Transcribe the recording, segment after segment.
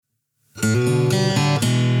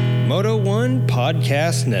Moto One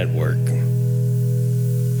Podcast Network.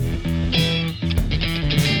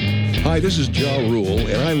 Hi, this is Ja Rule,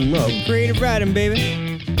 and I love Creative Riding, baby.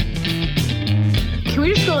 Can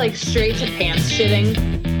we just go like straight to pants shitting?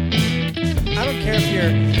 I don't care if you're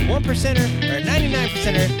 1%er or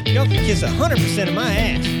 99%er, y'all can kiss 100% of my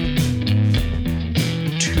ass.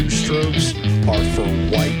 two strokes are for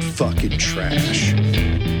white fucking trash.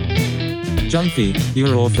 Junkie,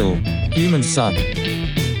 you're awful. Humans suck.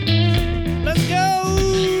 Let's go!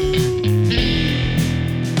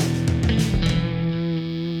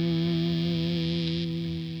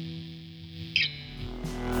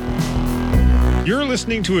 You're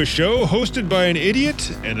listening to a show hosted by an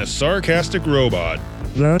idiot and a sarcastic robot.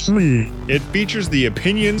 That's me. It features the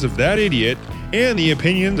opinions of that idiot and the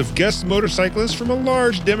opinions of guest motorcyclists from a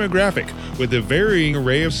large demographic with a varying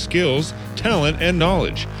array of skills, talent, and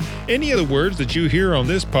knowledge. Any of the words that you hear on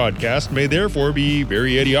this podcast may therefore be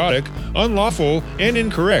very idiotic, unlawful, and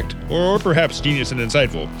incorrect, or perhaps genius and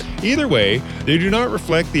insightful. Either way, they do not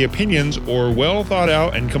reflect the opinions or well thought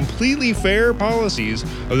out and completely fair policies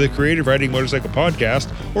of the Creative Riding Motorcycle Podcast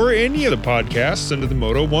or any of the podcasts under the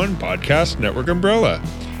Moto One Podcast Network umbrella.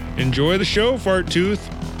 Enjoy the show, Fart Tooth.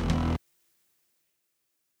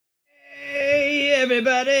 Hey,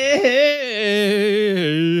 everybody.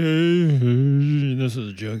 This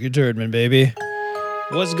is Junkie Turdman, baby.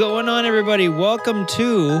 What's going on, everybody? Welcome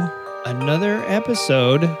to another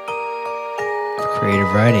episode of Creative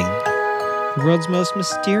Riding, the world's most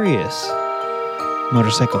mysterious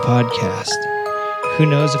motorcycle podcast. Who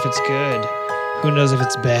knows if it's good? Who knows if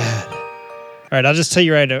it's bad? All right, I'll just tell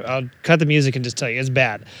you right now. I'll cut the music and just tell you it's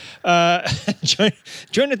bad.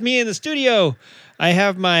 Join with me in the studio. I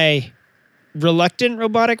have my reluctant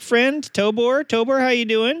robotic friend, Tobor. Tobor, how you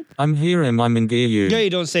doing? I'm here and I'm in gear you. Yeah, you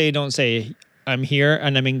don't say I'm here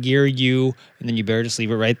and I'm in gear you, and then you better just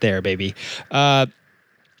leave it right there, baby.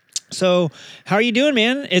 So how are you doing,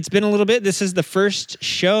 man? It's been a little bit. This is the first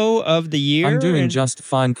show of the year. I'm doing just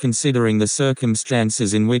fine considering the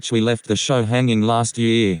circumstances in which we left the show hanging last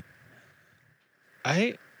year.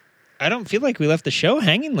 I don't feel like we left the show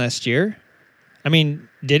hanging last year. I mean,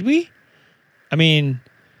 did we? I mean,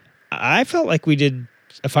 I felt like we did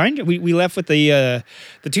a fine. We left with the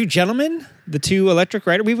two gentlemen, the two electric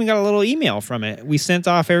riders. We even got a little email from it. We sent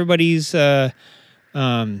off everybody's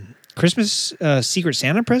Christmas Secret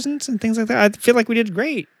Santa presents and things like that. I feel like we did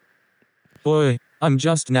great. Boy, I'm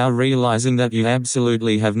just now realizing that you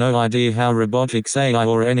absolutely have no idea how robotics, AI,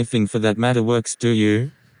 or anything for that matter works, do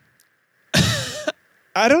you?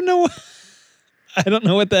 I don't know. I don't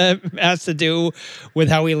know what that has to do with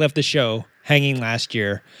how we left the show hanging last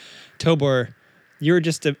year. Tobor, you're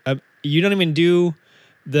just you don't even do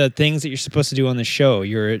the things that you're supposed to do on the show.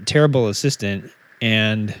 You're a terrible assistant,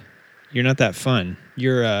 and you're not that fun.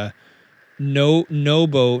 You're a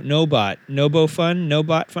no-bot fun.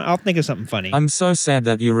 I'll think of something funny. I'm so sad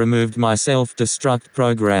that you removed my self-destruct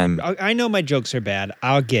program. I know my jokes are bad.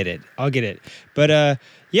 I'll get it. But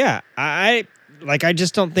yeah, I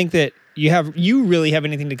just don't think that you really have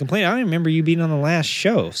anything to complain. I don't remember you being on the last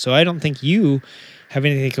show, so I don't think you have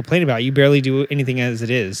anything to complain about. You barely do anything as it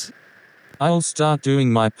is. I'll start doing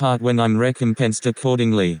my part when I'm recompensed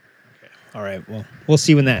accordingly. Okay. All right. Well, we'll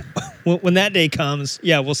see when that day comes.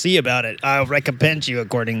 Yeah, we'll see about it. I'll recompense you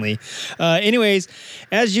accordingly. Anyways,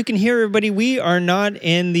 as you can hear, everybody, we are not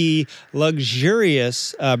in the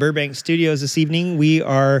luxurious Burbank studios this evening. We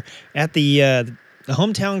are at the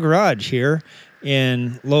hometown garage here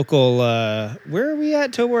in local, where are we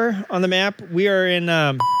at, Tobor, on the map? We are in,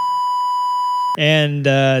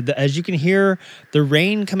 as you can hear, the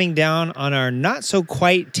rain coming down on our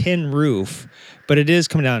not-so-quite tin roof, but it is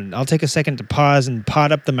coming down. I'll take a second to pause and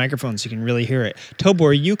pot up the microphone so you can really hear it.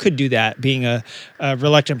 Tobor, you could do that, being a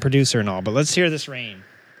reluctant producer and all, but let's hear this rain.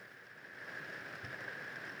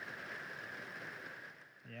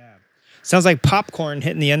 Sounds like popcorn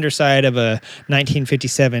hitting the underside of a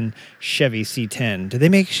 1957 Chevy C10. Did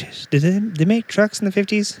they make trucks in the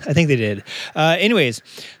 50s? I think they did. Anyways,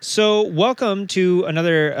 so welcome to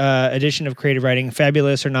another edition of Creative Riding.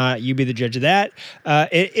 Fabulous or not, you be the judge of that.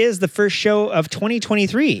 It is the first show of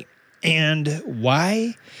 2023. And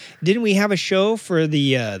why didn't we have a show for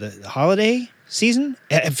the holiday season?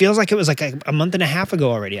 It feels like it was like a month and a half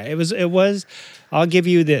ago already. It was. I'll give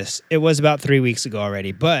you this. It was about 3 weeks ago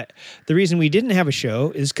already. But the reason we didn't have a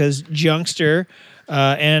show is because Junkster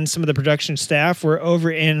and some of the production staff were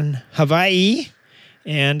over in Hawaii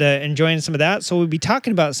and enjoying some of that. So we'll be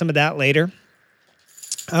talking about some of that later.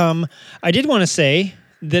 I did want to say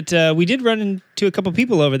that we did run into a couple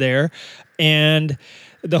people over there, and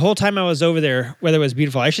the whole time I was over there, weather was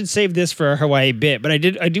beautiful. I should save this for our Hawaii bit, but I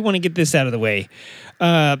do want to get this out of the way.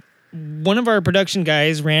 One of our production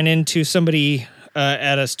guys ran into somebody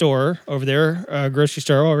at a store over there, a grocery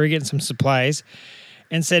store, while we were getting some supplies,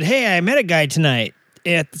 and said, "Hey, I met a guy tonight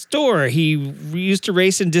at the store. He used to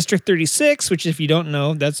race in District 36, which, if you don't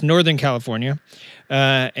know, that's Northern California.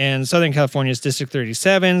 And Southern California is District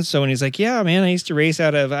 37. So when he's like, yeah, man, I used to race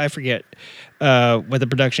out of, I forget what the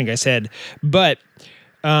production guy said. But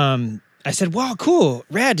I said, wow, cool,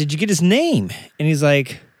 rad. Did you get his name? And he's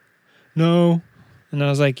like, no. And I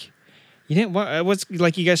was like, you didn't, what's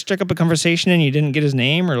like, you guys struck up a conversation and you didn't get his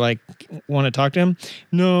name or like want to talk to him?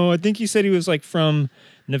 No, I think he said he was like from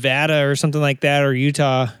Nevada or something like that, or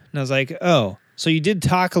Utah. And I was like, oh, so you did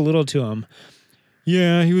talk a little to him.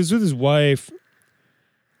 Yeah, he was with his wife.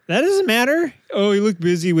 That doesn't matter. Oh, he looked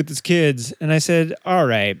busy with his kids. And I said, all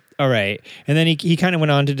right. And then he kind of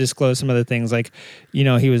went on to disclose some other things, like, you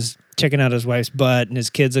know, he was checking out his wife's butt and his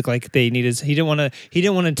kids looked like they needed, he didn't want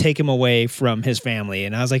to take him away from his family.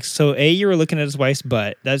 And I was like, so A, you were looking at his wife's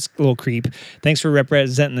butt. That's a little creep. Thanks for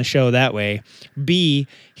representing the show that way. B,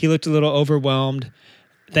 he looked a little overwhelmed.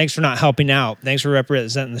 Thanks for not helping out. Thanks for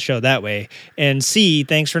representing the show that way. And C,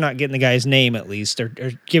 thanks for not getting the guy's name at least, or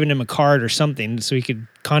giving him a card or something so he could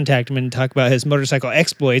contact him and talk about his motorcycle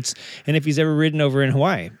exploits and if he's ever ridden over in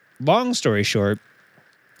Hawaii. Long story short,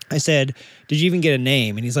 I said, did you even get a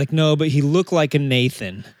name? And he's like, no, but he looked like a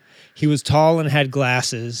Nathan. He was tall and had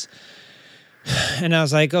glasses. And I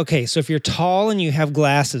was like, okay, so if you're tall and you have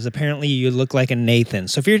glasses, apparently you look like a Nathan.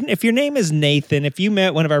 So if your name is Nathan, if you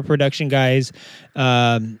met one of our production guys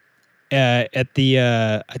at the,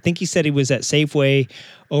 I think he said he was at Safeway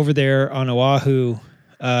over there on Oahu,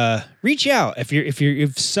 reach out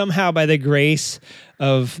if somehow by the grace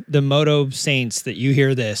of the Moto Saints that you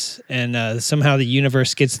hear this and somehow the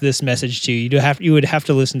universe gets this message to you. You would have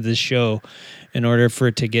to listen to this show in order for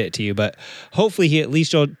it to get to you. But hopefully he at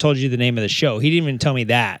least told you the name of the show. He didn't even tell me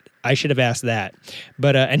that. I should have asked that.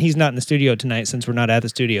 But and he's not in the studio tonight since we're not at the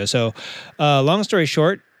studio. So long story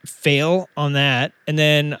short, fail on that. And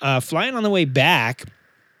then flying on the way back,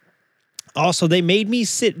 also they make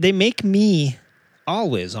me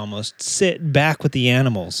always almost sit back with the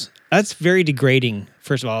animals. That's very degrading,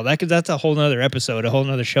 first of all. That's a whole nother episode, a whole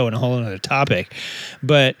nother show, and a whole nother topic.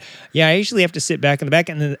 But yeah, I usually have to sit back in the back.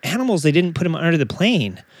 And the animals, they didn't put them under the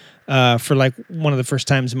plane for like one of the first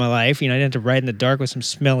times in my life. You know, I didn't have to ride in the dark with some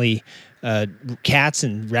smelly cats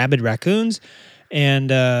and rabid raccoons and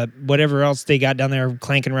whatever else they got down there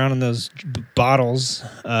clanking around in those bottles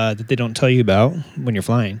that they don't tell you about when you're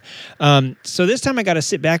flying. So this time I got to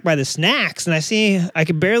sit back by the snacks, and I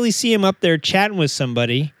could barely see him up there chatting with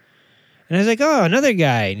somebody. And I was like, oh, another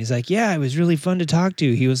guy. And he's like, yeah, it was really fun to talk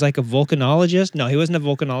to. He was like a volcanologist. No, he wasn't a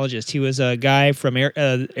volcanologist. He was a guy from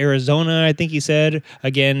Arizona, I think he said.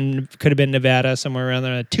 Again, could have been Nevada, somewhere around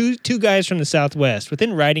there. Two guys from the Southwest,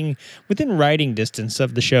 within riding distance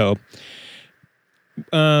of the show.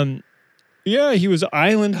 Yeah, he was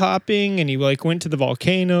island hopping, and he like went to the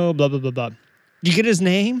volcano, blah, blah, blah, blah. Did you get his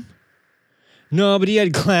name? No, but he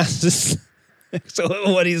had glasses.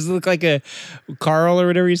 So what, he looked like a Carl or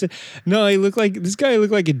whatever he said? No, this guy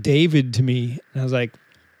looked like a David to me. And I was like,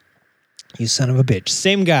 you son of a bitch.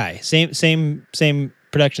 Same guy, same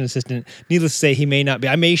production assistant. Needless to say, he may not be.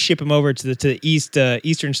 I may ship him over to the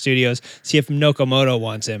Eastern Studios, see if Nokomoto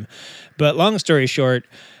wants him. But long story short,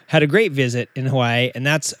 had a great visit in Hawaii, and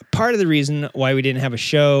that's part of the reason why we didn't have a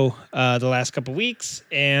show the last couple weeks.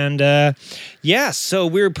 And so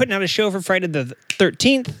we were putting out a show for Friday the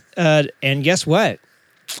 13th, and guess what?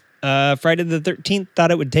 Friday the 13th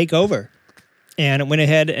thought it would take over, and it went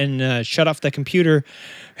ahead and shut off the computer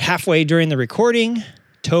halfway during the recording.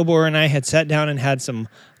 Tobor and I had sat down and had some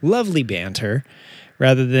lovely banter,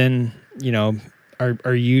 rather than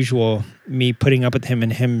our usual me putting up with him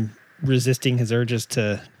and him resisting his urges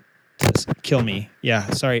to kill me. Yeah,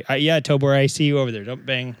 sorry. Tobor, I see you over there. Don't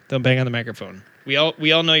bang on the microphone. We all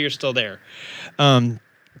know you're still there. But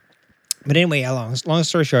anyway, long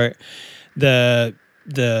story short, the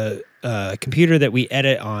computer that we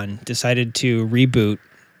edit on decided to reboot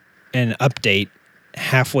and update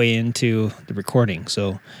halfway into the recording,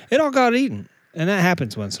 so it all got eaten, and that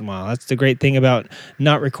happens once in a while. That's the great thing about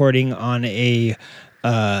not recording on a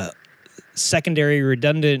secondary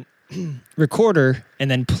redundant recorder and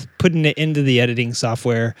then putting it into the editing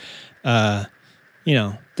software.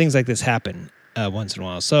 Things like this happen once in a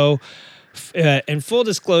while. So in full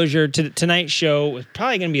disclosure, tonight's show was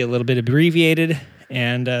probably going to be a little bit abbreviated,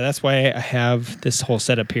 and that's why I have this whole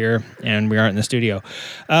setup here, and we aren't in the studio.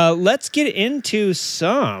 Let's get into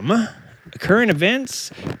some current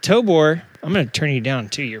events. Tobor, I'm going to turn you down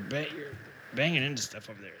too. You're banging into stuff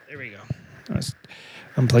over there. There we go. Let's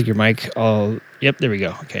unplug your mic. Yep, there we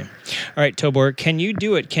go. Okay. All right, Tobor, can you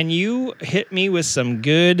do it? Can you hit me with some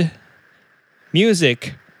good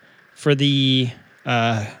music for the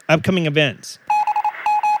upcoming events?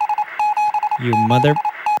 You mother...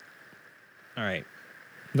 All right.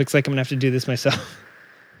 Looks like I'm going to have to do this myself.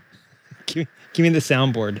 Give me the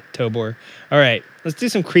soundboard, Tobor. All right. Let's do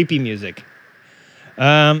some creepy music.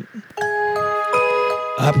 Upcoming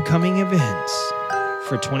events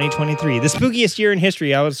for 2023. The spookiest year in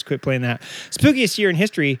history. I'll just quit playing that. Spookiest year in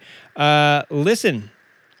history. Listen.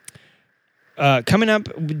 Coming up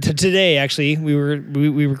today, actually, we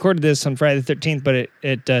recorded this on Friday the 13th, but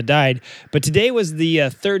it died. But today was the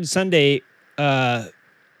third Sunday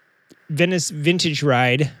Venice Vintage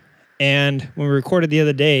Ride, and when we recorded the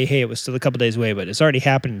other day, hey, it was still a couple days away, but it's already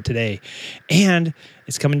happened today, and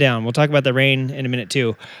it's coming down. We'll talk about the rain in a minute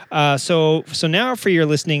too. So now for your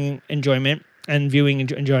listening enjoyment and viewing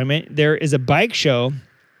enjoyment, there is a bike show.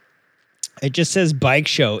 It just says bike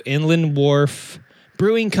show, Inland Wharf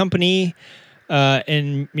Brewing Company.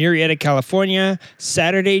 In Murrieta, California,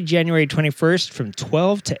 Saturday, January 21st from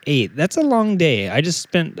 12 to 8. That's a long day. I just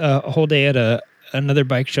spent a whole day at another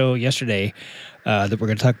bike show yesterday that we're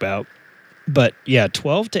going to talk about. But yeah,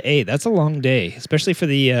 12 to 8, that's a long day, especially for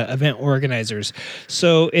the event organizers.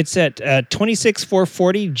 So it's at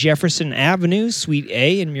 26440 Jefferson Avenue, Suite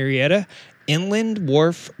A in Murrieta, Inland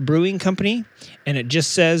Wharf Brewing Company. And it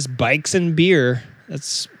just says bikes and beer.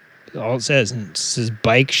 That's all it says. And it says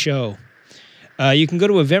bike show. You can go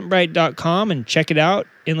to eventbrite.com and check it out.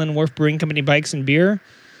 Inland Wharf Brewing Company Bikes and Beer.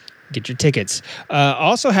 Get your tickets.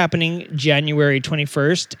 Also happening January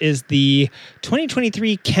 21st is the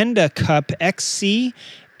 2023 Kenda Cup XC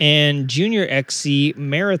and Junior XC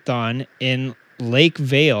Marathon in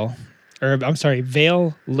Vale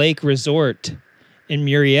Lake Resort in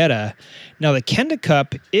Murrieta. Now, the Kenda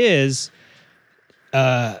Cup is...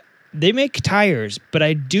 they make tires, but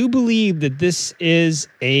I do believe that this is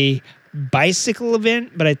a bicycle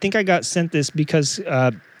event, but I think I got sent this because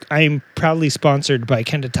I'm proudly sponsored by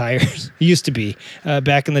Kenda Tires. Used to be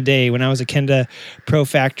back in the day when I was a Kenda Pro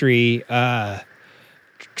Factory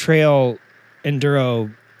trail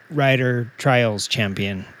enduro rider trials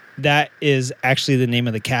champion. That is actually the name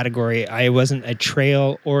of the category. I wasn't a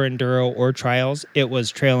trail or enduro or trials. It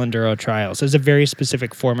was trail enduro trials. It was a very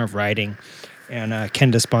specific form of riding, and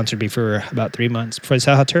Kenda sponsored me for about 3 months before I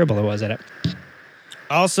saw how terrible I was at it.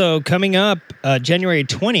 Also, coming up, January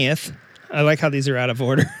 20th, I like how these are out of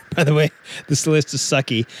order, by the way. This list is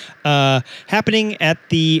sucky. Happening at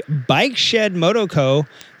the Bike Shed Moto Co.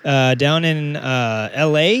 Down in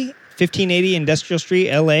L.A., 1580 Industrial Street,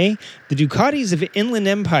 L.A. The Ducatis of Inland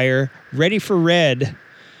Empire, ready for red.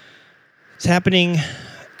 It's happening...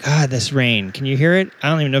 God, this rain. Can you hear it? I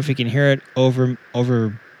don't even know if you can hear it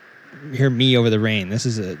hear me over the rain. This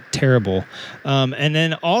is terrible. And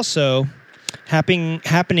then also... happening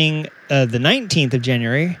the 19th of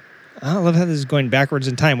January. I love how this is going backwards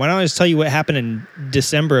in time. Why don't I just tell you what happened in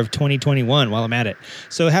December of 2021 while I'm at it?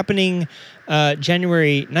 So happening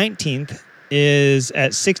January 19th is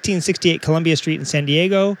at 1668 Columbia Street in San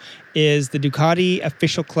Diego is the Ducati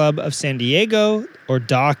Official Club of San Diego, or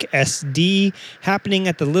DOC SD, happening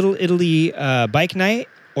at the Little Italy Bike Night,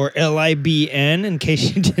 or LIBN, in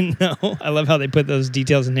case you didn't know. I love how they put those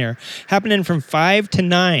details in there. Happening from 5 to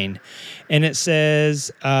 9. And it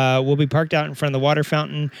says, we'll be parked out in front of the water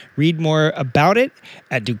fountain. Read more about it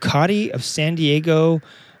at Ducati of San Diego,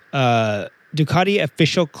 Ducati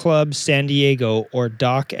Official Club San Diego, or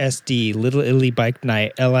DOC SD, Little Italy Bike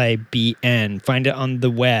Night, LIBN. Find it on the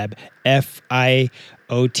web, FIOTW.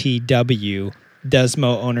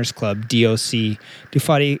 Desmo Owners Club, DOC,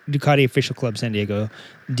 Ducati Official Club San Diego,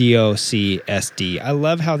 DOCSD. I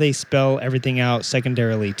love how they spell everything out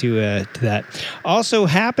secondarily to that. Also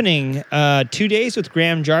happening 2 days with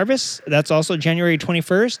Graham Jarvis. That's also January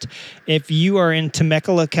 21st. If you are in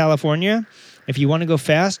Temecula, California, if you want to go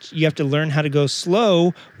fast, you have to learn how to go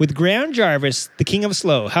slow with Graham Jarvis, the king of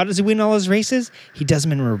slow. How does he win all his races? He does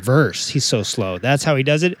them in reverse. He's so slow. That's how he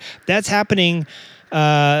does it. That's happening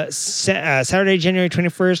Saturday, January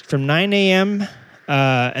 21st from 9 a.m.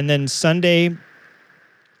 And then Sunday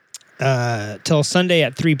till Sunday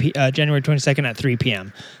at January 22nd at 3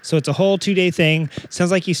 p.m. So it's a whole 2-day thing.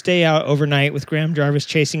 Sounds like you stay out overnight with Graham Jarvis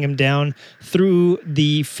chasing him down through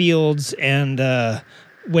the fields and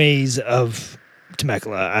ways of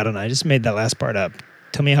Temecula. I don't know. I just made that last part up.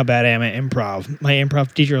 Tell me how bad I am at improv. My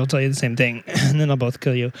improv teacher will tell you the same thing, and then I'll both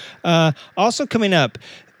kill you. Also coming up,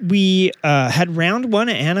 we had round 1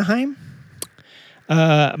 at Anaheim.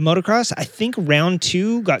 motocross. I think round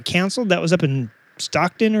 2 got canceled. That was up in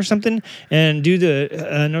Stockton or something, and due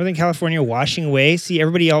to Northern California washing away. See,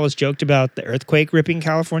 everybody always joked about the earthquake ripping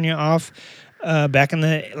California off back in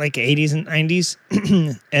the 80s and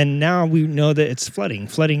 90s, and now we know that it's flooding.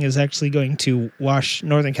 Flooding is actually going to wash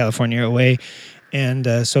Northern California away, and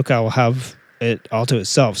SoCal will have it all to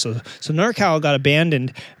itself. So NorCal got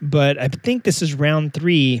abandoned, but I think this is round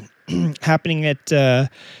 3 happening at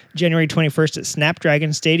January 21st at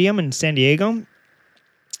Snapdragon Stadium in San Diego.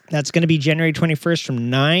 That's going to be January 21st from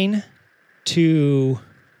 9 to,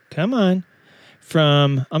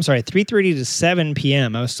 3:30 to 7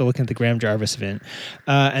 p.m. I was still looking at the Graham Jarvis event.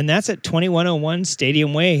 And that's at 2101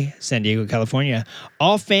 Stadium Way, San Diego, California.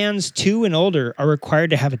 All fans 2 and older are required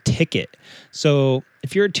to have a ticket. So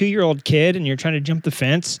if you're a 2-year-old kid and you're trying to jump the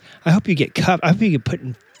fence, I hope you get cuffed. I hope you get put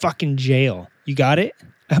in fucking jail. You got it?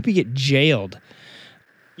 I hope you get jailed.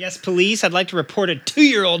 Yes, police, I'd like to report a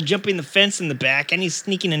 2-year-old jumping the fence in the back, and he's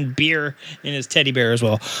sneaking in beer in his teddy bear as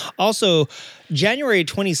well. Also, January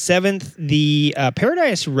 27th, the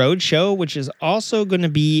Paradise Road Show, which is also going to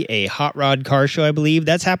be a hot rod car show, I believe.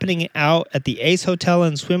 That's happening out at the Ace Hotel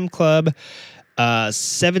and Swim Club,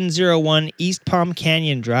 701 East Palm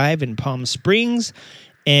Canyon Drive in Palm Springs.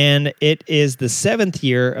 And it is the 7th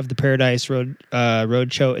year of the Paradise Road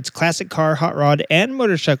Show. It's classic car, hot rod, and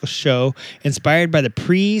motorcycle show inspired by the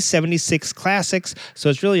pre-76 classics.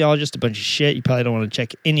 So it's really all just a bunch of shit. You probably don't want to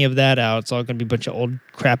check any of that out. It's all going to be a bunch of old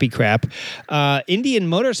crappy crap. Indian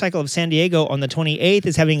Motorcycle of San Diego on the 28th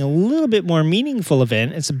is having a little bit more meaningful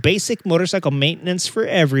event. It's a basic motorcycle maintenance for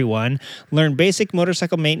everyone. Learn basic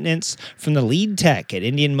motorcycle maintenance from the lead tech at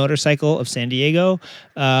Indian Motorcycle of San Diego.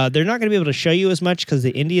 They're not going to be able to show you as much because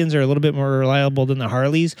the Indians are a little bit more reliable than the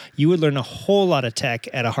Harleys. You would learn a whole lot of tech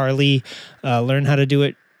at a Harley, learn how to do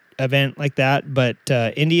it event like that. But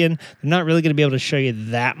Indian, they're not really going to be able to show you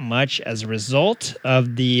that much as a result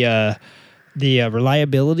of the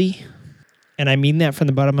reliability. And I mean that from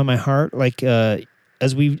the bottom of my heart. Like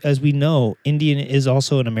as we know, Indian is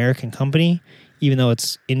also an American company, even though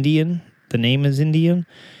it's Indian. The name is Indian,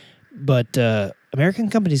 but American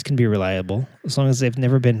companies can be reliable as long as they've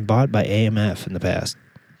never been bought by AMF in the past.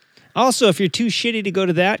 Also, if you're too shitty to go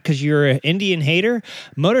to that because you're an Indian hater,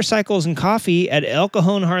 Motorcycles and Coffee at El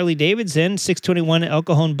Cajon Harley-Davidson, 621 El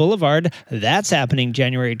Cajon Boulevard. That's happening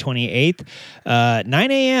January 28th,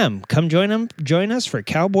 9 a.m. Come join us for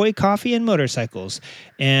Cowboy Coffee and Motorcycles.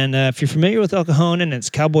 And if you're familiar with El Cajon and its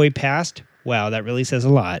cowboy past, wow, that really says a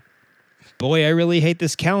lot. Boy, I really hate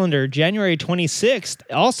this calendar. January 26th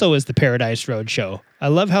also is the Paradise Road Show. I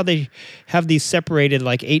love how they have these separated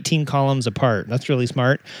like 18 columns apart. That's really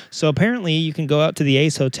smart. So apparently you can go out to the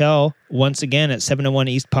Ace Hotel once again at 701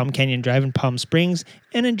 East Palm Canyon Drive in Palm Springs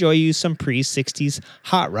and enjoy you some pre-60s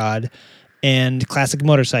hot rod and classic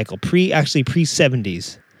motorcycle.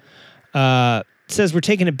 Pre-70s. It says we're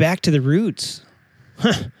taking it back to the roots.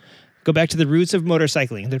 Go back to the roots of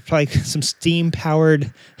motorcycling. There's probably some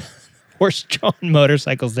steam-powered horse-drawn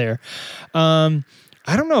motorcycles there. I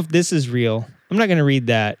don't know if this is real. I'm not going to read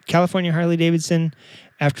that. California Harley-Davidson.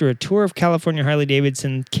 After a tour of California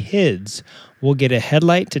Harley-Davidson, kids will get a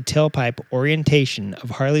headlight to tailpipe orientation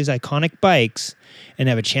of Harley's iconic bikes and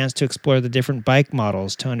have a chance to explore the different bike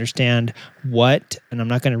models to understand what, and I'm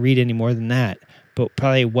not going to read any more than that, but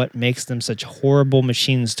probably what makes them such horrible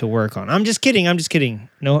machines to work on. I'm just kidding.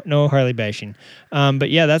 No Harley bashing. But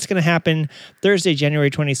yeah, that's going to happen Thursday,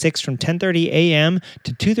 January 26th from 10:30 a.m.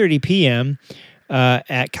 to 2:30 p.m.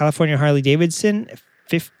 At California Harley-Davidson,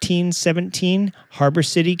 1517 Harbor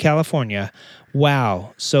City, California.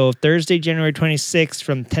 Wow. So Thursday, January 26th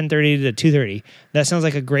from 10:30 to 2:30. That sounds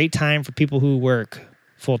like a great time for people who work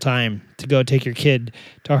full-time to go take your kid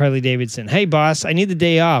to Harley-Davidson. Hey, boss, I need the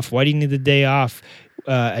day off. Why do you need the day off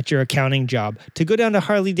at your accounting job? To go down to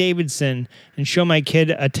Harley-Davidson and show my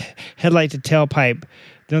kid a headlight to tailpipe.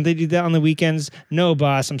 Don't they do that on the weekends? No,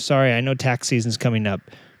 boss, I'm sorry. I know tax season's coming up.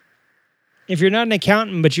 If you're not an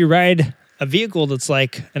accountant, but you ride a vehicle that's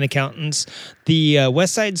like an accountant's, the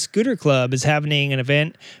Westside Scooter Club is having an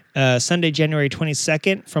event Sunday, January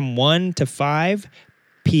 22nd from 1 to 5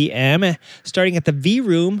 p.m. starting at the V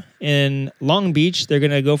Room in Long Beach. They're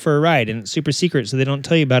going to go for a ride, and it's super secret, so they don't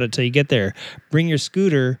tell you about it till you get there. Bring your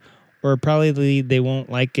scooter, or probably they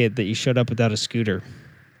won't like it that you showed up without a scooter.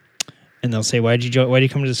 And they'll say, why'd you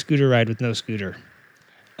come to the scooter ride with no scooter?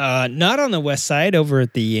 Not on the west side, over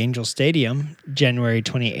at the Angel Stadium, January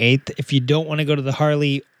 28th. If you don't want to go to the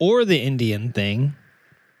Harley or the Indian thing,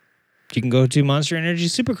 you can go to Monster Energy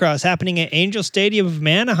Supercross happening at Angel Stadium of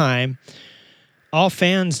Anaheim. All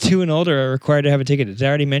fans 2 and older are required to have a ticket. Did I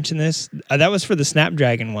already mention this? That was for the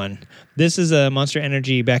Snapdragon one. This is a Monster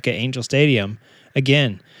Energy back at Angel Stadium.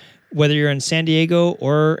 Again, whether you're in San Diego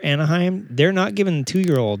or Anaheim, they're not giving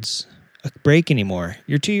 2-year-olds a break anymore.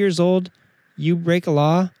 You're 2 years old, you break a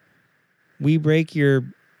law, we break your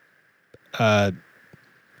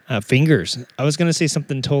fingers. I was going to say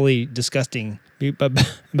something totally disgusting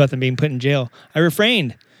about them being put in jail. I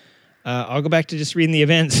refrained. I'll go back to just reading the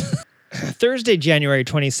events. Thursday, January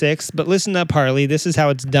 26th, but listen up, Harley. This is how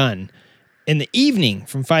it's done. In the evening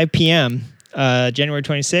from 5 p.m., January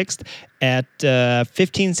 26th, at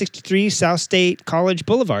 1563 South State College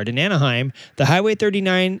Boulevard in Anaheim, the Highway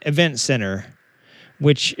 39 Event Center,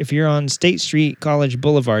 which if you're on State Street College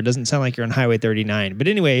Boulevard, doesn't sound like you're on Highway 39. But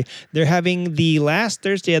anyway, they're having the last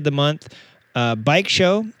Thursday of the month bike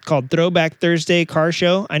show called Throwback Thursday Car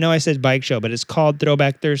Show. I know I said bike show, but it's called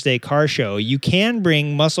Throwback Thursday Car Show. You can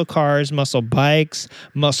bring muscle cars, muscle bikes,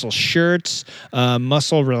 muscle shirts,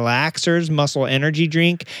 muscle relaxers, muscle energy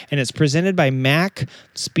drink, and it's presented by Mac,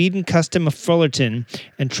 Speed and Custom of Fullerton,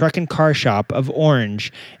 and Truck and Car Shop of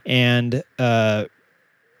Orange, and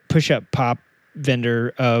Push-Up Pop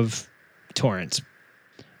vendor of Torrance.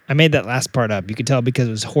 I made that last part up. You could tell because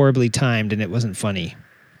it was horribly timed and it wasn't funny.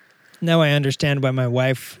 Now I understand why my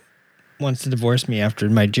wife wants to divorce me after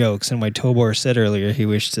my jokes and why Tobor said earlier he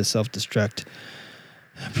wished to self-destruct.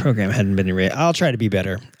 The program hadn't been erased. I'll try to be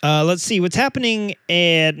better. Let's see. What's happening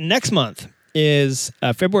next month is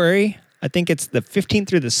February. I think it's the 15th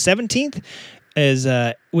through the 17th,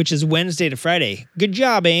 which is Wednesday to Friday. Good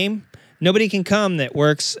job, AIM. Nobody can come that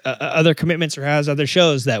works other commitments or has other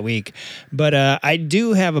shows that week. But I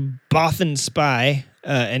do have a Bothan spy,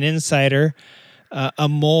 an insider, a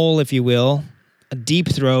mole, if you will, a deep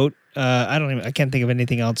throat. I can't think of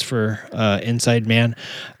anything else for inside man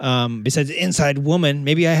besides inside woman.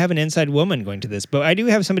 Maybe I have an inside woman going to this, but I do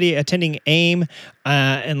have somebody attending AIM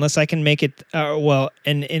unless I can make it.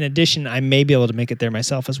 And in addition, I may be able to make it there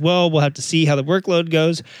myself as well. We'll have to see how the workload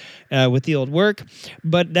goes with the old work,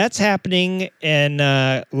 but that's happening in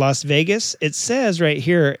Las Vegas. It says right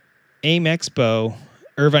here, AIM Expo,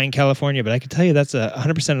 Irvine, California, but I can tell you that's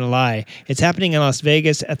 100% a lie. It's happening in Las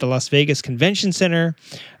Vegas at the Las Vegas Convention Center,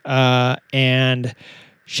 and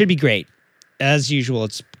should be great. As usual,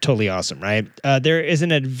 it's totally awesome, right? There is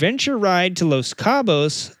an adventure ride to Los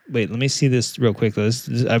Cabos. Wait, let me see this real quick.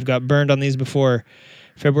 I've got burned on these before.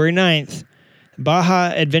 February 9th.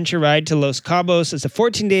 Baja Adventure Ride to Los Cabos. It's a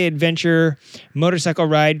 14-day adventure motorcycle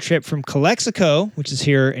ride trip from Calexico, which is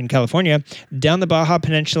here in California, down the Baja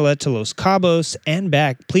Peninsula to Los Cabos and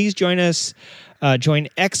back. Please join us. Join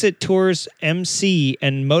Exit Tours MC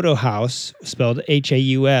and Moto House, spelled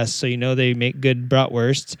Haus, so you know they make good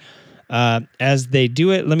bratwursts. As they do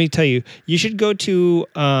it, let me tell you, you should go to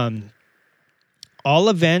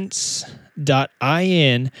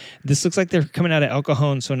allevents.in. This looks like they're coming out of El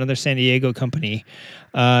Cajon, so another San Diego company.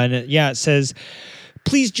 It says,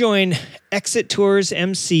 please join Exit Tours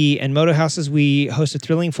MC and Moto House as we host a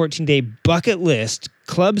thrilling 14-day bucket list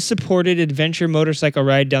club-supported adventure motorcycle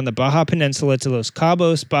ride down the Baja Peninsula to Los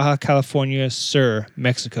Cabos, Baja California Sur,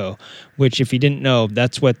 Mexico, which, if you didn't know,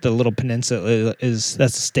 that's what the little peninsula is.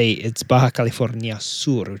 That's a state. It's Baja California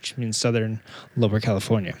Sur, which means southern Lower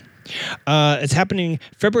California. It's happening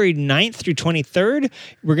February 9th through 23rd.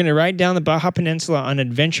 We're going to ride down the Baja Peninsula on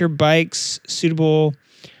adventure bikes, suitable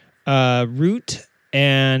route,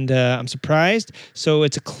 and I'm surprised. So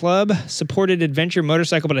it's a club-supported adventure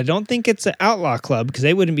motorcycle, but I don't think it's an outlaw club because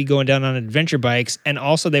they wouldn't be going down on adventure bikes. And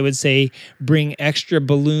also they would say bring extra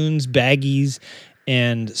balloons, baggies,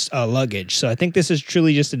 and luggage. So I think this is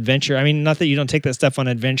truly just adventure. I mean, not that you don't take that stuff on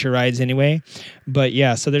adventure rides anyway, but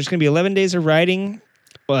yeah, so there's going to be 11 days of riding.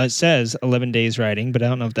 Well, it says 11 days riding, but I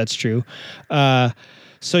don't know if that's true.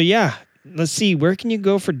 So yeah, let's see. Where can you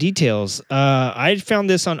go for details? I found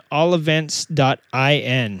this on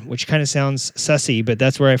allevents.in, which kind of sounds sussy, but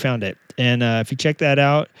that's where I found it. And if you check that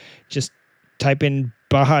out, just type in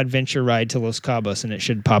Baja Adventure Ride to Los Cabos, and it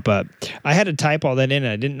should pop up. I had to type all that in.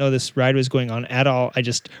 I didn't know this ride was going on at all. I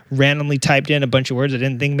just randomly typed in a bunch of words I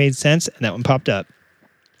didn't think made sense, and that one popped up.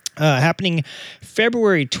 Happening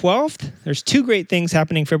February 12th. There's two great things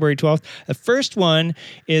happening February 12th. The first one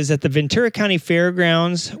is at the Ventura County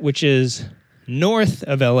Fairgrounds, which is north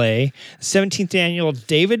of LA. 17th annual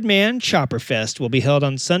David Mann Chopper Fest will be held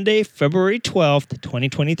on Sunday, February 12th,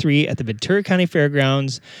 2023 at the Ventura County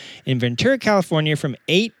Fairgrounds in Ventura, California from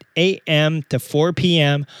 8 a.m. to 4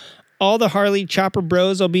 p.m. All the Harley Chopper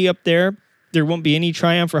bros will be up there. There won't be any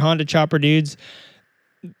Triumph or Honda Chopper dudes.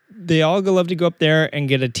 They all love to go up there and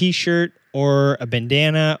get a t-shirt or a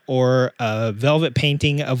bandana or a velvet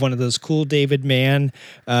painting of one of those cool David Mann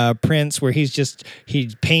prints where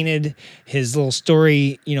he painted his little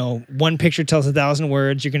story. One picture tells 1,000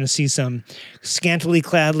 words. You're going to see some scantily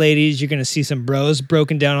clad ladies. You're going to see some bros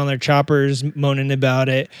broken down on their choppers moaning about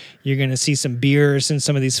it. You're going to see some beers in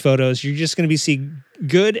some of these photos. You're just going to see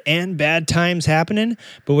good and bad times happening,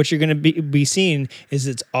 but what you're going to be seeing is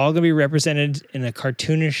it's all going to be represented in a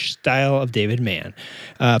cartoonish style of David Mann.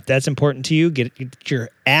 If that's important to you, get your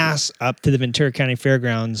ass up to the Ventura County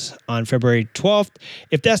Fairgrounds on February 12th.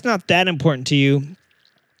 If that's not that important to you,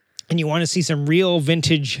 and you want to see some real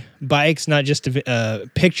vintage bikes, not just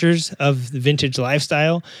pictures of the vintage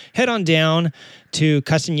lifestyle, head on down to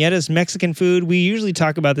Castañeda's Mexican Food. We usually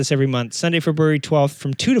talk about this every month, Sunday, February 12th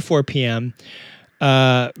from 2 to 4 p.m.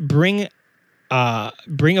 Bring a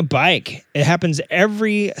bike. It happens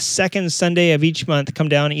every second Sunday of each month. Come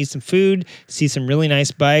down and eat some food, see some really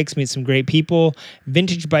nice bikes, meet some great people.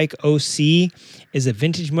 Vintage Bike OC is a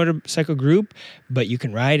vintage motorcycle group, but you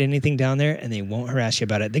can ride anything down there and they won't harass you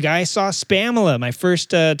about it. The guy saw Spamula. My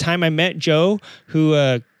first time I met Joe,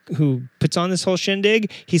 who puts on this whole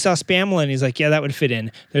shindig, he saw Spamula and he's like, yeah, that would fit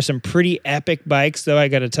in. There's some pretty epic bikes, though, I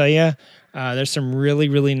got to tell you. There's some really,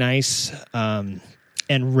 really nice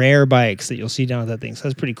and rare bikes that you'll see down at that thing. So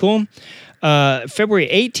that's pretty cool. February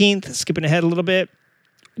 18th, skipping ahead a little bit.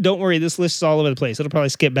 Don't worry, this list is all over the place. It'll probably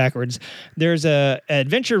skip backwards. There's a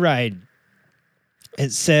adventure ride.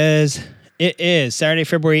 It says it is Saturday,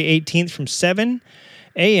 February 18th from 7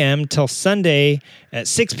 a.m. till Sunday at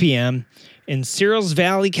 6 p.m. in Searles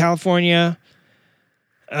Valley, California.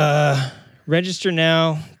 Register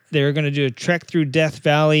now. They're going to do a trek through Death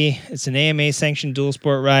Valley. It's an AMA-sanctioned dual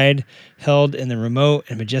sport ride held in the remote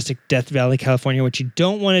and majestic Death Valley, California. What you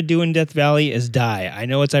don't want to do in Death Valley is die. I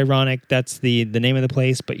know it's ironic. That's the name of the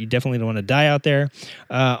place, but you definitely don't want to die out there.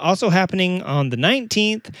 Also happening on the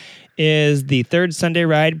 19th is the third Sunday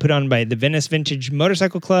ride put on by the Venice Vintage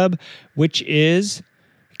Motorcycle Club, which is,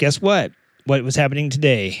 guess what was happening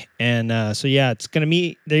today. And it's going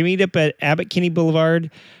to they meet up at Abbott Kinney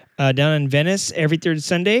Boulevard down in Venice every third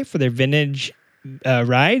Sunday for their vintage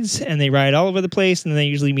rides, and they ride all over the place, and then they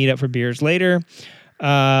usually meet up for beers later.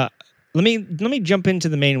 Let me jump into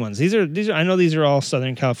the main ones. These are I know these are all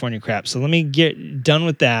Southern California crap, so let me get done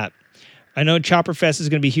with that. I know Chopper Fest is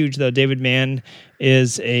going to be huge, though. David Mann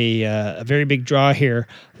is a very big draw here.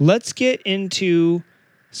 Let's get into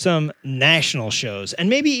some national shows,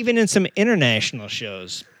 and maybe even in some international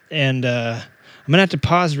shows. And I'm going to have to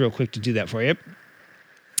pause real quick to do that for you.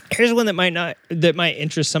 Here's one that might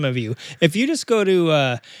interest some of you. If you just go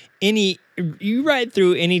to you ride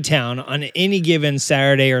through any town on any given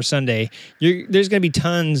Saturday or Sunday, there's going to be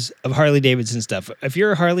tons of Harley Davidson stuff. If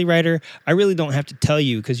you're a Harley rider, I really don't have to tell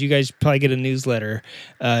you, because you guys probably get a newsletter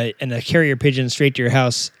and a carrier pigeon straight to your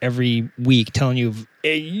house every week telling you,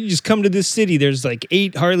 hey, you just come to this city. There's like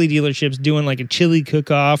 8 Harley dealerships doing like a chili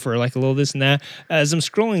cook-off or like a little this and that. As I'm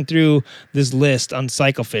scrolling through this list on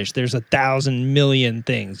Cyclefish, there's 1,000 million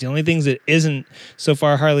things. The only things that isn't so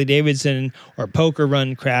far Harley Davidson or Poker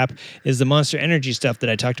Run crap is the Monster Energy stuff that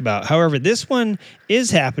I talked about. However, this one is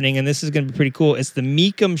happening, and this is going to be pretty cool. It's the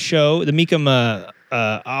Mecum show, the Mecum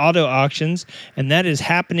auto auctions, and that is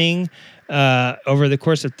happening over the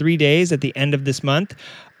course of 3 days at the end of this month.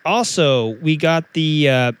 Also, we got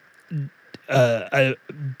the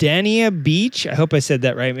Dania Beach. I hope I said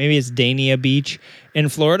that right. Maybe it's Dania Beach in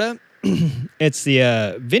Florida. It's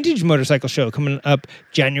the Vintage Motorcycle Show coming up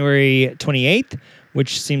January 28th,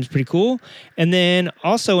 which seems pretty cool. And then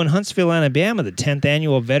also in Huntsville, Alabama, the 10th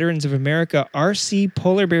annual Veterans of America RC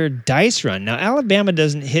Polar Bear Dice Run. Now, Alabama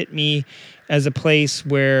doesn't hit me as a place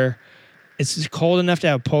where it's cold enough to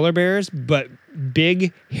have polar bears, but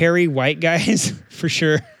big, hairy white guys for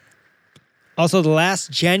sure. Also, the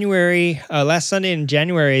last Sunday in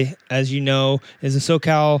January, as you know, is the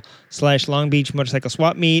SoCal/Long Beach Motorcycle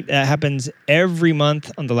Swap Meet. That happens every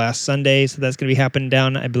month on the last Sunday, so that's going to be happening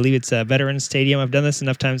down, I believe it's Veterans Stadium. I've done this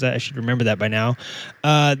enough times that I should remember that by now.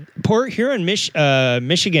 Port Huron,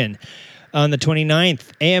 Michigan. On the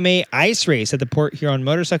 29th, AMA Ice Race at the Port Huron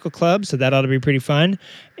Motorcycle Club, so that ought to be pretty fun.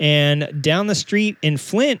 And down the street in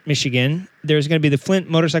Flint, Michigan, there's going to be the Flint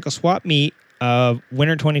Motorcycle Swap Meet of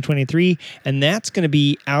winter 2023, and that's going to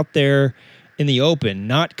be out there in the open,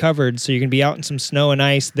 not covered, so you're going to be out in some snow and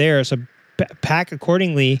ice there, so pack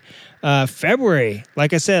accordingly. February,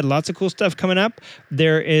 like I said, lots of cool stuff coming up.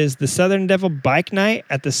 There is the Southern Devil Bike Night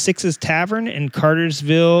at the Sixes Tavern in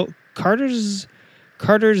Cartersville.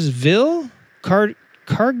 Cartersville?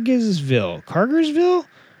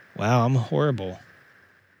 Wow, I'm horrible.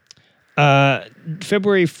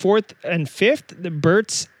 February 4th and 5th, the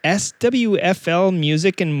Burt's SWFL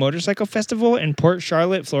Music and Motorcycle Festival in Port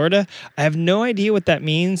Charlotte, Florida. I have no idea what that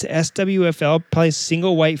means. SWFL, probably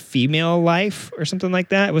Single White Female Life or something like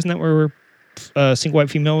that. Wasn't that where Single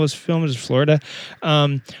White Female was filmed? It was Florida.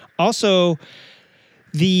 Also,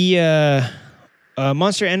 the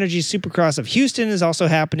Monster Energy Supercross of Houston is also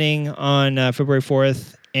happening on February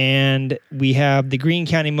 4th. And we have the Greene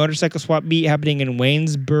County Motorcycle Swap Meet happening in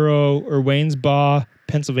Waynesbaugh,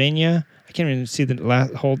 Pennsylvania. I can't even see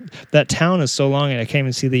that town is so long and I can't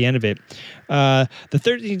even see the end of it. The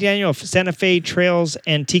 13th annual Santa Fe Trails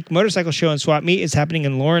Antique Motorcycle Show and Swap Meet is happening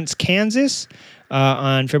in Lawrence, Kansas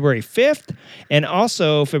on February 5th. And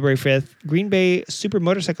also February 5th, Green Bay Super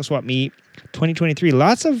Motorcycle Swap Meet 2023.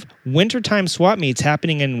 Lots of wintertime swap meets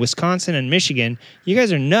happening in Wisconsin and Michigan. You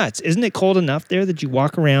guys are nuts. Isn't it cold enough there that you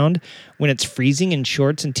walk around when it's freezing in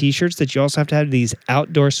shorts and t-shirts that you also have to have these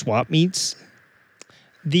outdoor swap meets?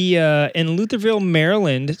 The in Lutherville,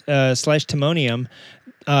 Maryland, / Timonium,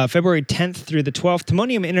 February 10th through the 12th,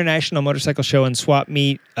 Timonium International Motorcycle Show and Swap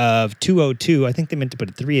Meet of 202. I think they meant to put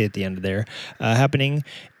a 3 at the end of there, happening.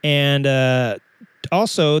 And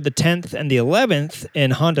also the 10th and the 11th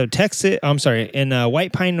in Hondo, Texas. In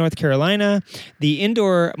White Pine, North Carolina. The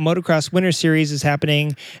Indoor Motocross Winter Series is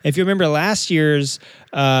happening. If you remember last year's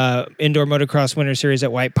Indoor Motocross Winter Series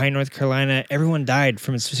at White Pine, North Carolina, everyone died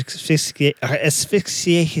from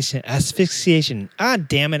asphyxiation. Ah,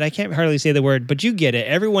 damn it. I can't hardly say the word, but you get it.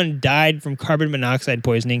 Everyone died from carbon monoxide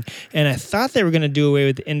poisoning. And I thought they were going to do away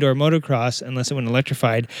with indoor motocross unless it went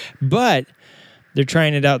electrified. But they're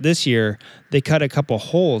trying it out this year. They cut a couple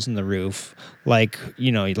holes in the roof, like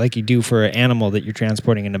you do for an animal that you're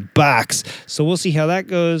transporting in a box. So we'll see how that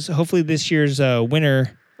goes. Hopefully this year's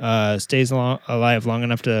winner stays alive long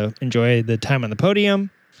enough to enjoy the time on the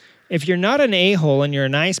podium. If you're not an a-hole and you're a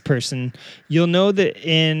nice person, you'll know that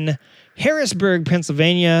in Harrisburg,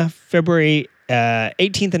 Pennsylvania, February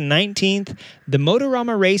 18th and 19th, the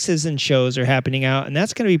Motorama races and shows are happening out, and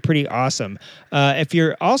that's going to be pretty awesome. If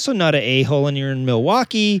you're also not an a-hole and you're in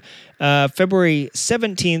Milwaukee, February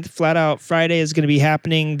 17th, Flat Out Friday is going to be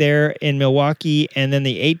happening there in Milwaukee, and then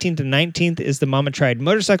the 18th and 19th is the Mama Tried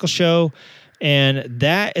Motorcycle Show, and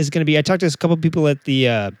that is going to be, I talked to a couple people at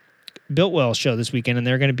the Biltwell show this weekend, and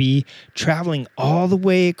they're going to be traveling all the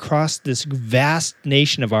way across this vast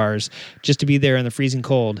nation of ours just to be there in the freezing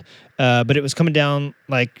cold. But it was coming down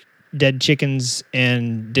like dead chickens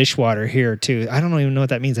and dishwater here too. I don't even know what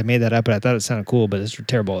that means. I made that up, but I thought it sounded cool, but it's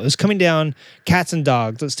terrible. It was coming down cats and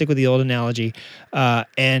dogs. Let's stick with the old analogy.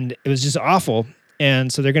 And it was just awful.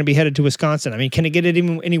 And so they're going to be headed to Wisconsin. I mean, can it get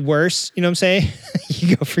any worse? You know what I'm saying?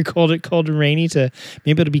 You go from cold and rainy to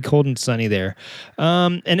maybe it'll be cold and sunny there.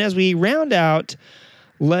 And as we round out,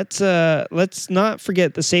 let's not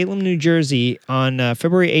forget the Salem, New Jersey on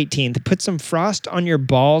February 18th. Put some frost on your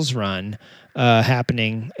balls run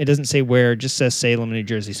happening. It doesn't say where, it just says Salem, New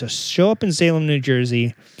Jersey. So show up in Salem, New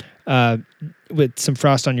Jersey with some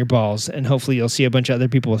frost on your balls, and hopefully you'll see a bunch of other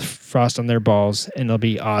people with frost on their balls, and it'll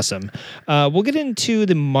be awesome. We'll get into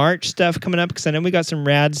the March stuff coming up because I know we got some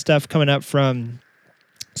rad stuff coming up from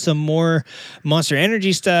some more Monster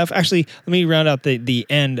Energy stuff. Actually, let me round out the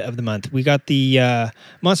end of the month. We got the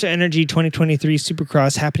Monster Energy 2023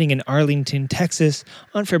 Supercross happening in Arlington, Texas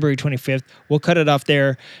on February 25th. We'll cut it off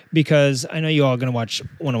there because I know you all want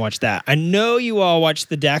to watch that. I know you all watched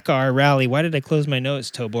the Dakar Rally. Why did I close my notes,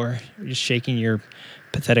 Tobor? You're just shaking your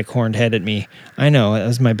pathetic horned head at me. I know, that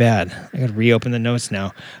was my bad. I got to reopen the notes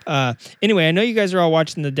now. Anyway, I know you guys are all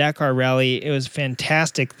watching the Dakar Rally. It was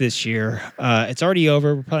fantastic this year. It's already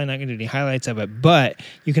over. We're probably not going to do any highlights of it, but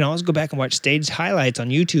you can always go back and watch staged highlights on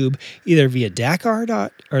YouTube, either via Dakar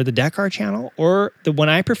or the Dakar channel, or the one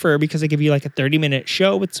I prefer because they give you like a 30-minute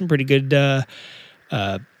show with some pretty good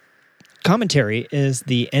commentary is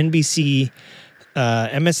the NBC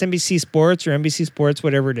MSNBC Sports or NBC Sports,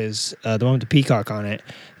 whatever it is, the one with the peacock on it.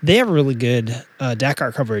 They have really good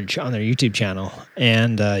Dakar coverage on their YouTube channel.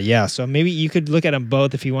 And so maybe you could look at them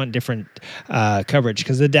both if you want different coverage,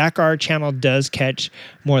 because the Dakar channel does catch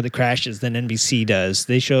more of the crashes than NBC does.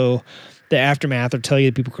 They show the aftermath or tell you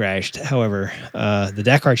that people crashed. However, the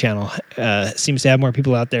Dakar channel seems to have more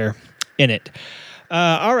people out there in it.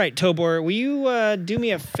 All right, Tobor, will you do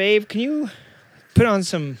me a fave? Can you put on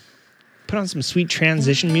some sweet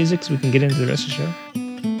transition music so we can get into the rest of the show?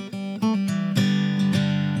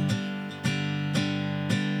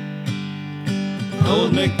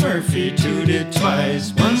 Old McMurphy tooted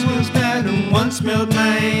twice. Once was bad and once smelled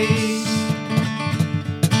nice.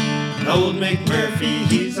 Old McMurphy,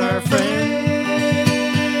 he's our friend.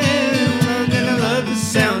 We're gonna love the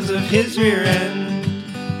sounds of his rear end.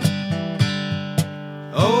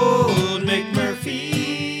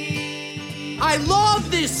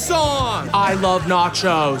 song! I love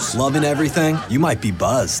nachos. Loving everything? You might be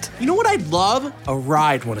buzzed. You know what I'd love? A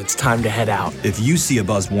ride when it's time to head out. If you see a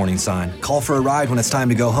buzz warning sign, call for a ride when it's time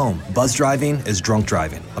to go home. Buzz driving is drunk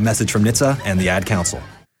driving. A message from NHTSA and the Ad Council.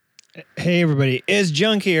 Hey everybody, it's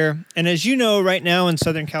Junk here. And as you know, right now in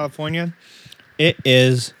Southern California, it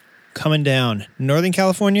is coming down. Northern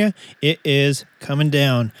California, it is coming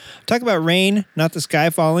down. Talk about rain, not the sky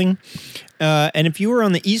falling. And if you were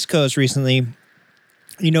on the East Coast recently,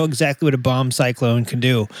 you know exactly what a bomb cyclone can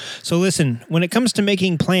do. So listen, when it comes to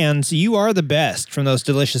making plans, you are the best, from those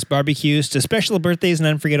delicious barbecues to special birthdays and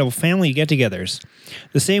unforgettable family get-togethers.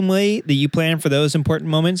 The same way that you plan for those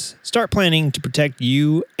important moments, start planning to protect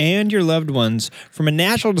you and your loved ones from a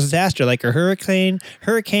natural disaster like a hurricane,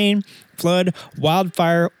 flood,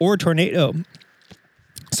 wildfire, or tornado.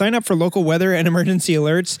 Sign up for local weather and emergency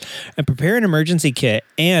alerts and prepare an emergency kit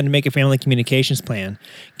and make a family communications plan.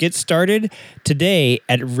 Get started today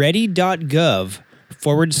at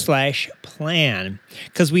ready.gov/plan,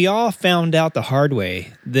 because we all found out the hard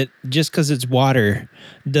way that just because it's water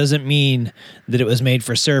doesn't mean that it was made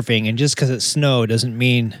for surfing, and just because it's snow doesn't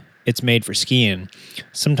mean it's made for skiing.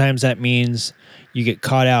 Sometimes that means you get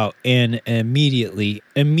caught out in an immediate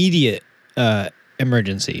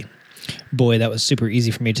emergency. Boy, that was super easy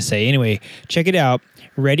for me to say. Anyway, check it out,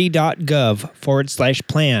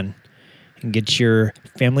 ready.gov/plan, and get your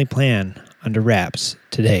family plan under wraps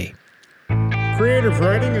today. Creative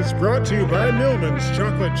Writing is brought to you by Millman's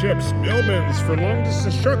Chocolate Chips. Millman's for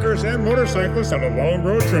long-distance truckers and motorcyclists on a long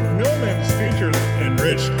road trip. Millman's features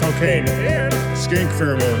enriched cocaine and skink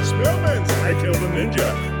pheromones. Millman's I Killed a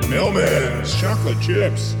Ninja. Millman's Chocolate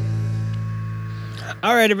Chips.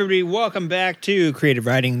 All right, everybody, welcome back to Creative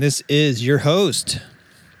Writing. This is your host,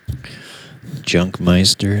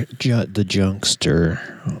 Junkmeister, the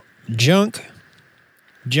Junkster.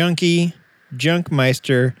 Junkie,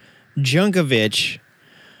 Junkmeister, Junkovich,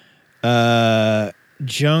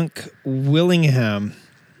 Junk Willingham.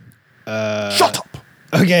 Shut up!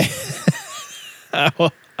 Okay. I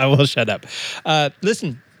will shut up.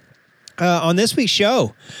 Listen. On this week's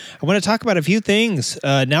show, I want to talk about a few things.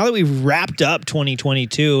 Now that we've wrapped up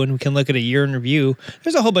 2022 and we can look at a year in review,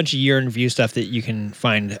 there's a whole bunch of year in review stuff that you can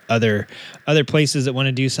find other places that want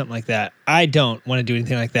to do something like that. I don't want to do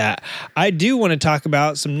anything like that. I do want to talk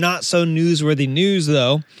about some not so newsworthy news,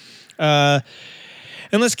 though. And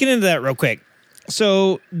let's get into that real quick.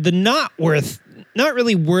 So the not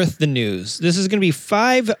really worth the news. This is going to be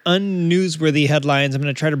 5 unnewsworthy headlines. I'm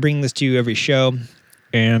going to try to bring this to you every show.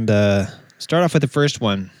 And start off with the first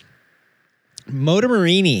one. Motor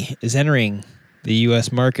Morini is entering the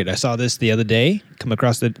U.S. market. I saw this the other day, come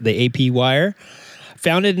across the AP wire.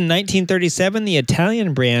 Founded in 1937, the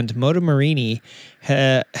Italian brand Motor Morini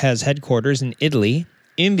has headquarters in Italy,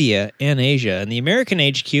 India, and Asia. And the American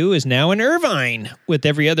HQ is now in Irvine, with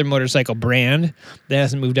every other motorcycle brand that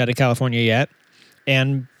hasn't moved out of California yet,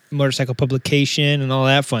 and motorcycle publication and all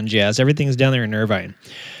that fun jazz. Everything's down there in Irvine.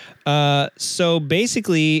 So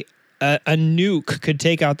basically, a nuke could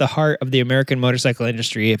take out the heart of the American motorcycle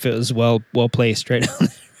industry if it was well placed right down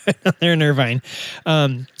there in Irvine.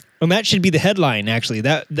 And that should be the headline, actually.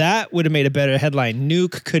 That would have made a better headline.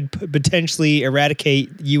 Nuke could potentially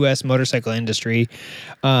eradicate U.S. motorcycle industry,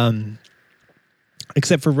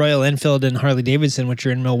 except for Royal Enfield and Harley Davidson, which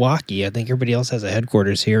are in Milwaukee. I think everybody else has a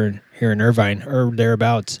headquarters here in Irvine or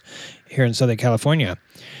thereabouts here in Southern California.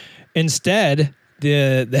 Instead,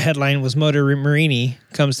 the headline was Motor Morini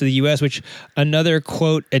comes to the U.S., which another,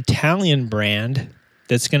 quote, Italian brand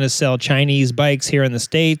that's going to sell Chinese bikes here in the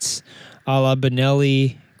States, a la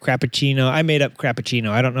Benelli, Crappuccino. I made up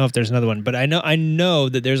Crappuccino. I don't know if there's another one, but I know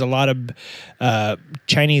that there's a lot of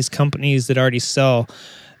Chinese companies that already sell,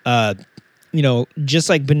 just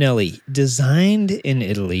like Benelli, designed in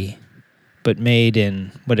Italy, but made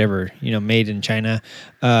in made in China.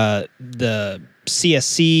 The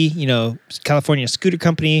CSC, California Scooter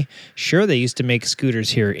Company. Sure, they used to make scooters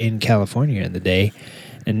here in California in the day,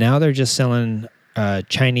 and now they're just selling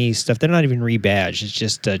Chinese stuff. They're not even rebadged. It's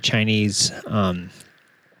just Chinese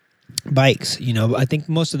bikes. I think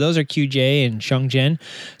most of those are QJ and Shenzhen.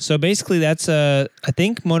 So basically, that's I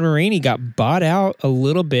think Motor Morini got bought out a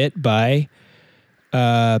little bit by.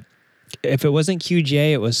 If it wasn't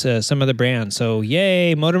QJ, it was some other brand. So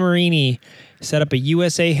yay, Motor Morini set up a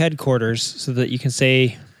USA headquarters so that you can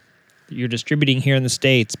say you're distributing here in the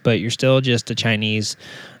States, but you're still just a Chinese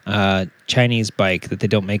bike that they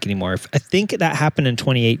don't make anymore. I think that happened in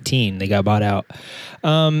 2018. They got bought out.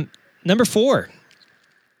 Number 4,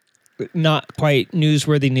 not quite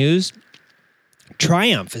newsworthy news.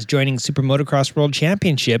 Triumph is joining Super Motocross World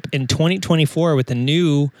Championship in 2024 with a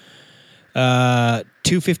new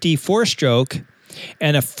 250 four-stroke,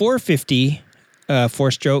 and a 450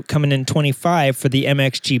 four-stroke coming in 25 for the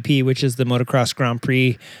MXGP, which is the Motocross Grand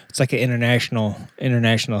Prix. It's like an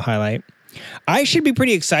international highlight. I should be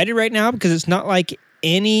pretty excited right now because it's not like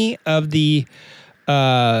any of the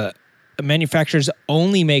manufacturers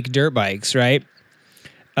only make dirt bikes, right?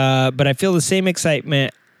 But I feel the same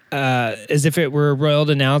excitement as if it were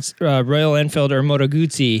Royal Enfield or Moto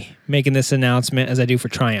Guzzi making this announcement as I do for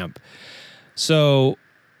Triumph. So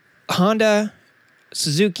Honda,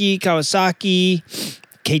 Suzuki, Kawasaki,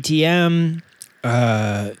 KTM,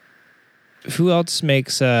 who else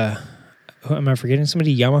makes, who am I forgetting?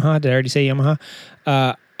 Somebody? Yamaha? Did I already say Yamaha?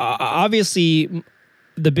 Obviously,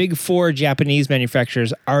 the big four Japanese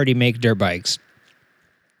manufacturers already make dirt bikes.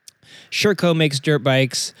 Sherco makes dirt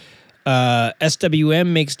bikes. SWM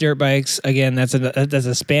makes dirt bikes. Again, that's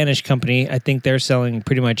a Spanish company. I think they're selling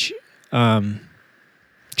pretty much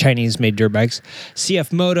Chinese-made dirt bikes.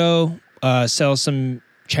 CF Moto sells some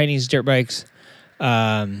Chinese dirt bikes.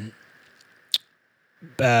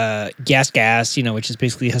 Gas, which is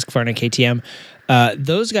basically Husqvarna KTM.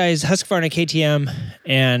 Those guys, Husqvarna KTM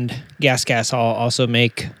and Gas all also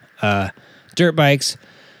make dirt bikes.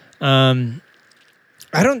 But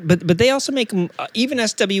they also make even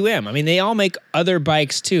SWM. I mean, they all make other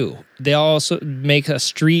bikes too. They also make a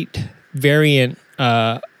street variant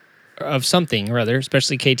of something or other,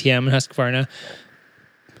 especially KTM and Husqvarna.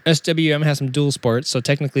 SWM has some dual sports, so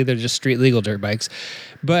technically they're just street legal dirt bikes.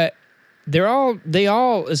 But they all,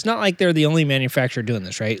 it's not like they're the only manufacturer doing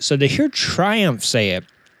this, right? So to hear Triumph say it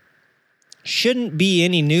shouldn't be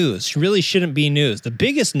any news. Really shouldn't be news. The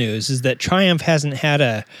biggest news is that Triumph hasn't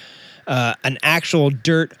had an actual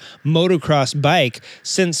dirt motocross bike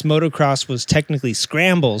since motocross was technically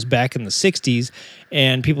scrambles back in the 60s,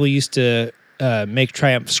 and people used to make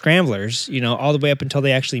Triumph scramblers, all the way up until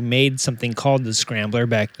they actually made something called the Scrambler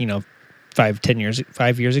back, 5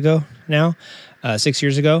 years ago now, 6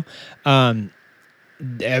 years ago. I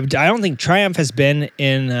don't think Triumph has been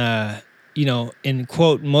in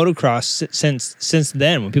quote motocross since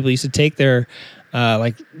then, when people used to take their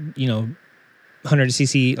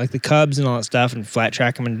 100cc, like the Cubs and all that stuff, and flat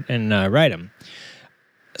track them and ride them.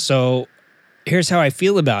 So here's how I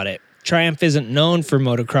feel about it. Triumph isn't known for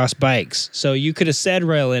motocross bikes. So you could have said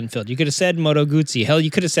Royal Enfield. You could have said Moto Guzzi. Hell, you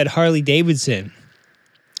could have said Harley Davidson.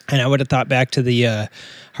 And I would have thought back to the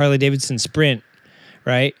Harley Davidson Sprint,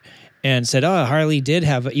 right? And said, oh, Harley did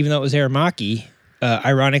have, even though it was Aramaki,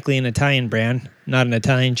 ironically an Italian brand, not an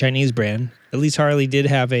Italian-Chinese brand. At least Harley did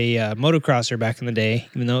have a motocrosser back in the day,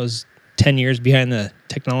 even though it was 10 years behind the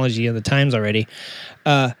technology of the times already.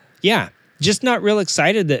 Just not real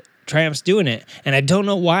excited that Triumph's doing it. And I don't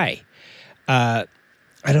know why. I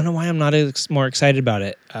don't know why I'm not more excited about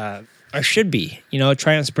it. I should be.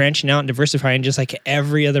 Triumph's branching out and diversifying just like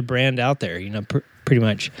every other brand out there, pretty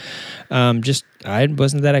much. I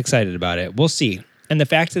wasn't that excited about it. We'll see. And the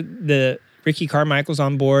fact that the Ricky Carmichael's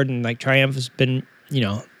on board and like Triumph has been,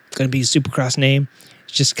 going to be a Supercross name,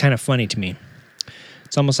 it's just kind of funny to me.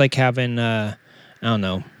 It's almost like having, like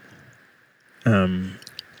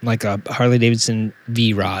a Harley Davidson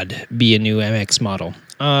V-Rod be a new MX model.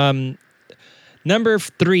 Number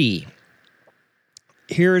 3.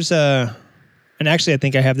 Here's and actually I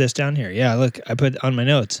think I have this down here. Yeah, look, I put it on my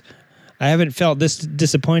notes. I haven't felt this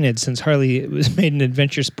disappointed since Harley was made an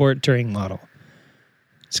adventure sport touring model.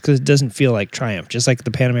 It's because it doesn't feel like Triumph, just like the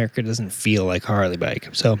Pan America doesn't feel like a Harley bike.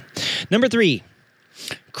 So, number 3.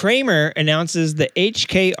 Kramer announces the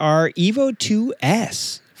HKR Evo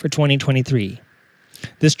 2S for 2023.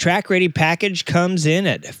 This track-ready package comes in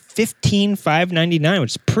at $15,599,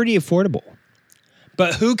 which is pretty affordable.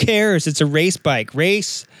 But who cares? It's a race bike.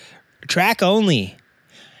 Race, track only.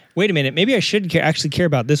 Wait a minute. Maybe I should actually care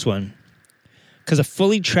about this one. Because a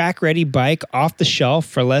fully track-ready bike off the shelf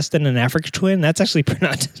for less than an Africa Twin, that's actually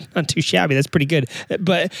not too shabby. That's pretty good.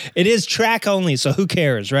 But it is track only, so who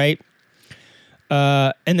cares, right?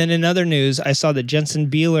 And then in other news, I saw that Jensen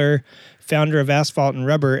Beeler, founder of Asphalt and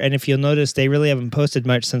Rubber, and if you'll notice, they really haven't posted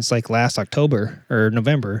much since like last October or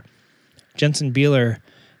November. Jensen Beeler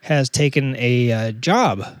has taken a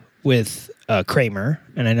job with Kramer,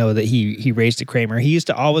 and I know that he raised a Kramer. He used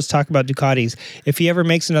to always talk about Ducatis. If he ever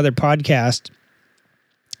makes another podcast,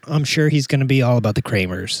 I'm sure he's going to be all about the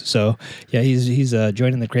Kramers. So yeah, he's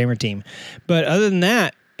joining the Kramer team. But other than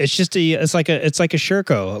that, it's just it's like a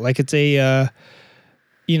Sherco. Like it's a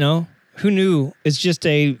who knew? It's just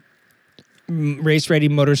a race ready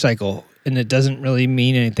motorcycle, and it doesn't really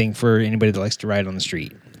mean anything for anybody that likes to ride on the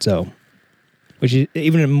street. So, which is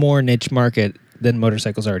even a more niche market than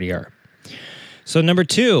motorcycles already are. So number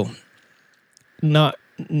 2, not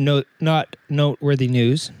not noteworthy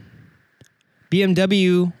news.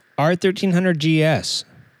 BMW R1300 GS.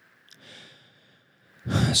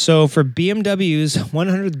 So for BMW's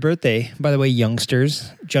 100th birthday, by the way,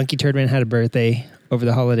 youngsters, Junkie Turdman had a birthday over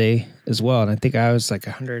the holiday as well, and I think I was like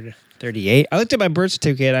 138. I looked at my birth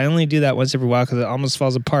certificate. I only do that once every while because it almost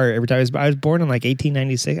falls apart every time. I was born in like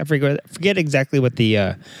 1896. I forget exactly what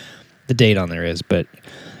the date on there is, but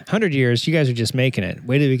 100 years, you guys are just making it.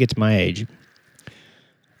 Wait till we get to my age.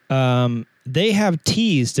 They have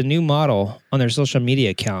teased a new model on their social media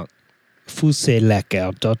account,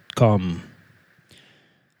 fuselaker.com.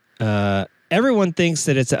 Everyone thinks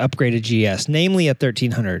that it's an upgraded GS, namely a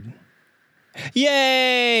 1300.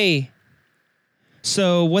 Yay!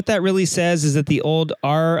 So what that really says is that the old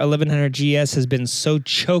R1100 GS has been so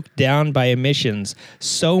choked down by emissions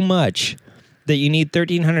so much that you need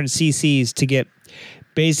 1300 cc's to get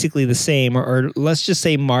basically the same, or let's just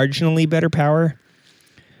say marginally better power.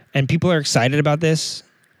 And people are excited about this.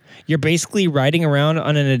 You're basically riding around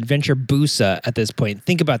on an adventure Busa at this point.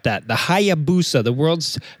 Think about that. The Hayabusa, the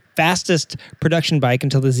world's fastest production bike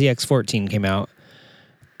until the ZX14 came out.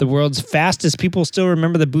 The world's fastest. People still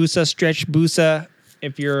remember the Busa, stretch Busa.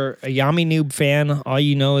 If you're a Yami Noob fan, all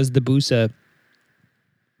you know is the Busa.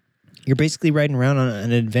 You're basically riding around on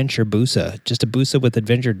an adventure Busa. Just a Busa with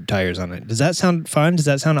adventure tires on it. Does that sound fun? Does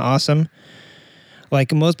that sound awesome?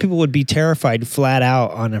 Like, most people would be terrified flat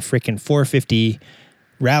out on a freaking 450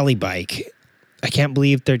 rally bike. I can't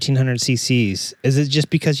believe 1300 cc's. Is it just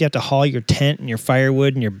because you have to haul your tent and your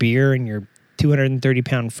firewood and your beer and your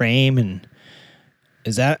 230-pound frame? And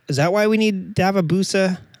is that why we need to have a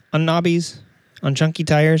Busa on knobbies, on chunky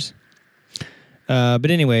tires? But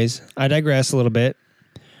anyways, I digress a little bit.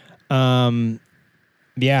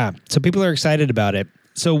 Yeah, so people are excited about it.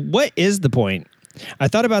 So what is the point? I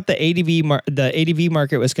thought about the ADV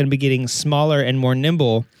market was going to be getting smaller and more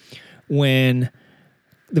nimble when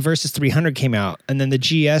the Versys 300 came out, and then the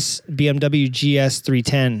BMW GS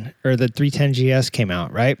 310 or the 310 GS came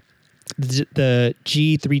out, right? The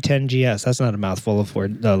G310 GS. That's not a mouthful of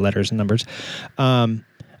letters and numbers.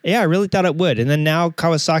 Yeah, I really thought it would. And then now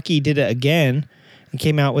Kawasaki did it again and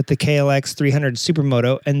came out with the KLX 300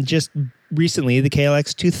 Supermoto, and just recently the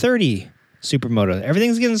KLX 230 Supermoto.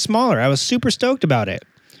 Everything's getting smaller. I was super stoked about it.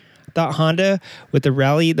 I thought Honda with the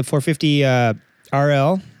Rally, the 450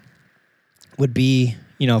 RL would be,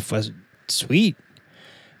 sweet.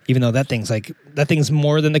 Even though that thing's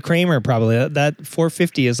more than the Kramer probably. That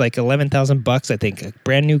 450 is like $11,000, I think. A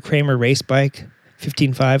brand new Kramer race bike,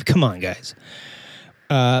 15.5. Come on, guys.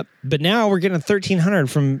 But now we're getting a 1300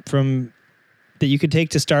 from that you could take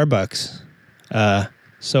to Starbucks.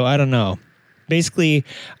 So I don't know. Basically,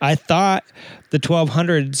 I thought the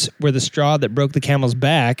 1200s were the straw that broke the camel's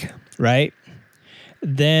back, right?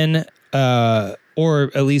 Then,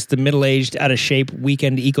 or at least the middle-aged, out-of-shape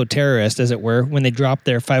weekend eco-terrorist, as it were, when they drop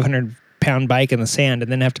their 500-pound bike in the sand and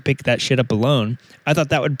then have to pick that shit up alone. I thought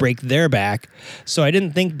that would break their back, so I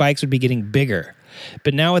didn't think bikes would be getting bigger.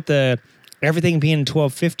 But now with everything being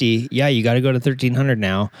 1250, yeah, you got to go to 1300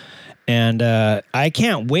 now. And I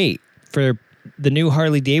can't wait for the new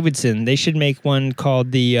Harley Davidson. They should make one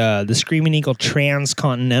called the Screaming Eagle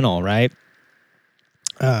Transcontinental, right?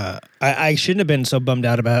 I shouldn't have been so bummed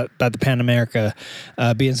out about the Pan America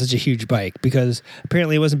being such a huge bike, because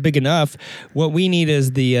apparently it wasn't big enough. What we need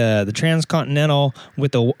is the Transcontinental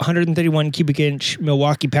with a 131 cubic inch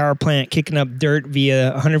Milwaukee power plant kicking up dirt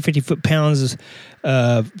via 150 foot-pounds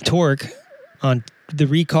of torque on the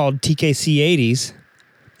recalled TKC 80s.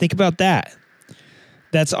 Think about that.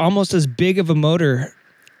 That's almost as big of a motor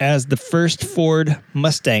as the first Ford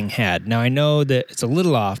Mustang had. Now, I know that it's a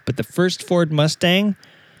little off, but the first Ford Mustang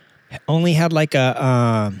only had like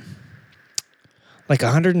a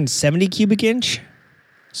 170 cubic inch.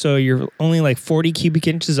 So you're only like 40 cubic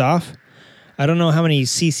inches off. I don't know how many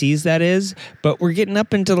cc's that is, but we're getting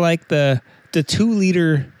up into like the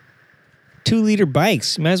 2-liter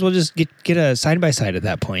bikes. You might as well just get a side-by-side at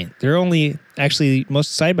that point. They're only, actually,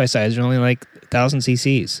 most side-by-sides are only like 1,000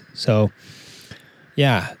 cc's. So,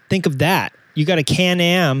 yeah, think of that. You got a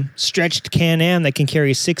Can-Am, stretched Can-Am that can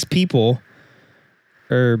carry 6 people,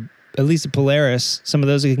 or at least a Polaris. Some of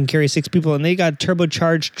those that can carry 6 people, and they got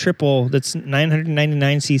turbocharged triple that's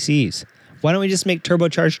 999 cc's. Why don't we just make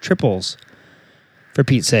turbocharged triples? For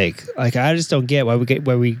Pete's sake, like, I just don't get why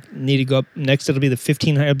we need to go up next. It'll be the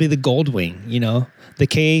 1500. It'll be the Goldwing.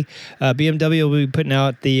 The BMW will be putting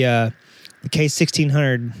out the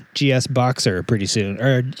K1600 GS Boxer pretty soon,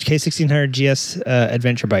 or K1600 GS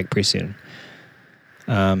Adventure Bike pretty soon.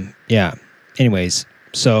 Yeah. Anyways,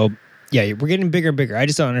 so yeah, we're getting bigger and bigger. I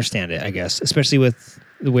just don't understand it, I guess, especially with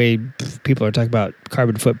the way people are talking about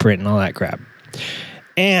carbon footprint and all that crap.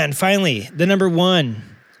 And finally, the number one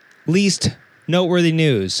least noteworthy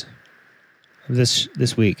news of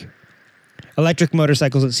this week. Electric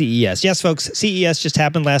motorcycles at CES. Yes, folks, CES just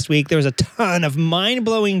happened last week. There was a ton of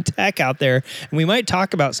mind-blowing tech out there, and we might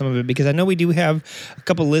talk about some of it because I know we do have a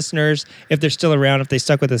couple listeners, if they're still around, if they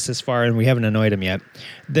stuck with us this far and we haven't annoyed them yet,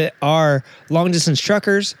 that are long-distance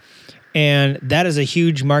truckers, and that is a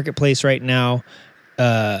huge marketplace right now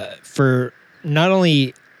for not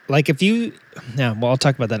only, like if you... Now, well, I'll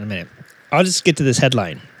talk about that in a minute. I'll just get to this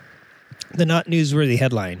headline. The not newsworthy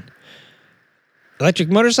headline. Electric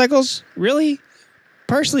motorcycles? Really?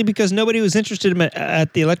 Partially because nobody was interested in them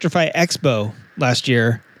at the Electrify Expo last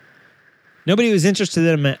year. Nobody was interested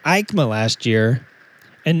in them at EICMA last year.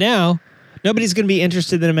 And now, nobody's going to be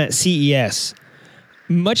interested in them at CES.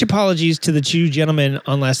 Much apologies to the two gentlemen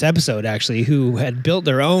on last episode, actually, who had built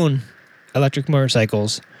their own electric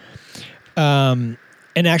motorcycles.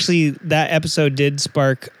 And actually, that episode did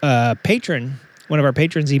spark a patron. One of our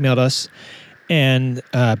patrons emailed us. And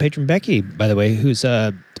patron Becky, by the way, who's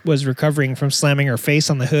was recovering from slamming her face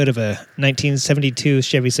on the hood of a 1972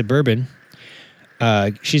 Chevy Suburban.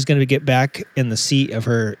 She's going to get back in the seat of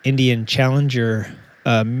her Indian Challenger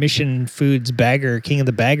Mission Foods bagger, King of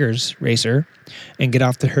the Baggers racer, and get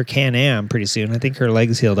off to her Can-Am pretty soon. I think her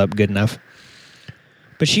legs healed up good enough.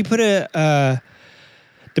 But she put a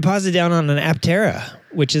deposit down on an Aptera,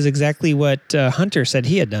 which is exactly what Hunter said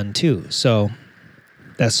he had done too. So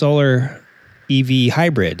that solar EV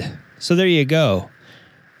hybrid. So there you go.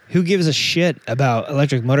 Who gives a shit about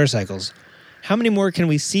electric motorcycles? How many more can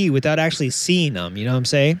we see without actually seeing them? You know what I'm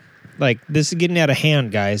saying? Like, this is getting out of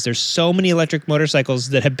hand, guys. There's so many electric motorcycles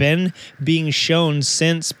that have been being shown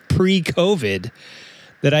since pre-COVID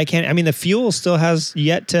that I can't... I mean, the fuel still has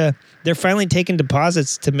yet to... They're finally taking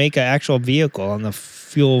deposits to make an actual vehicle on the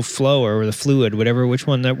fuel flow or the fluid, whichever is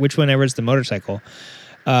the motorcycle.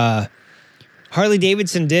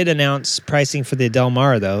 Harley-Davidson did announce pricing for the Del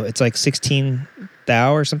Mar, though. It's like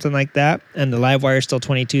 $16,000 or something like that, and the Livewire is still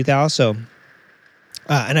 $22,000. So,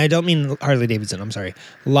 and I don't mean Harley-Davidson. I'm sorry,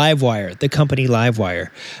 Livewire, the company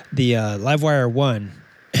Livewire, the Livewire 1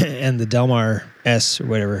 and the Del Mar S or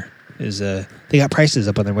whatever is. They got prices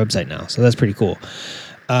up on their website now, so that's pretty cool.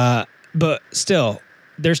 But still,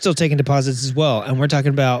 they're still taking deposits as well, and we're talking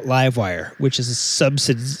about Livewire, which is a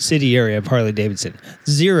subsidiary of Harley-Davidson.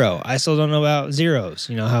 Zero, I still don't know about Zeros.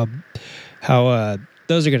 You know how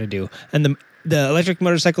those are going to do. And the electric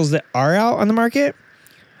motorcycles that are out on the market,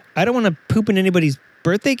 I don't want to poop in anybody's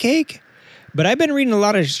birthday cake, but I've been reading a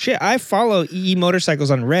lot of shit. I follow EE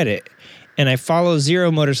Motorcycles on Reddit, and I follow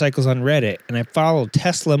Zero Motorcycles on Reddit, and I follow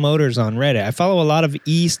Tesla Motors on Reddit. I follow a lot of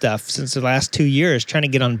E stuff since the last 2 years, trying to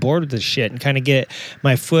get on board with this shit and kind of get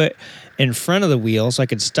my foot in front of the wheel so I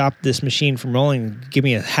could stop this machine from rolling, give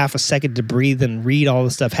me a half a second to breathe and read all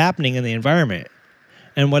the stuff happening in the environment.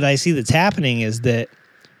 And what I see that's happening is that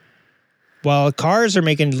while cars are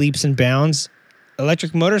making leaps and bounds,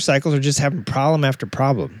 electric motorcycles are just having problem after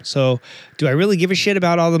problem. So do I really give a shit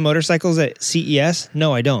about all the motorcycles at CES?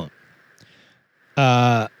 No, I don't.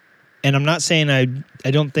 And I'm not saying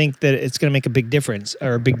I don't think that it's going to make a big difference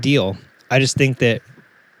or a big deal. I just think that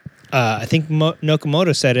I think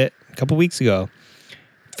Nakamoto said it a couple weeks ago.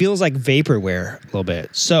 Feels like vaporware a little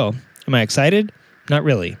bit. So am I excited? Not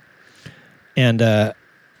really. And I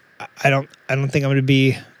don't think I'm going to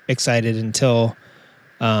be excited until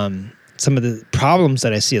some of the problems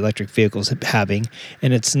that I see electric vehicles having,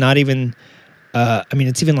 and it's not even.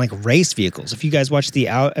 It's even like race vehicles. If you guys watch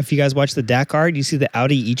the Dakar, you see the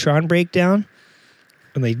Audi e-tron breakdown.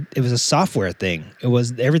 And it was a software thing.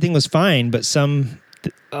 Everything was fine, but some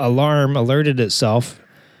alarm alerted itself,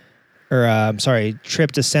 or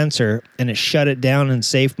tripped a sensor, and it shut it down in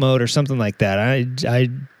safe mode or something like that. I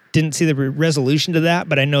didn't see the resolution to that,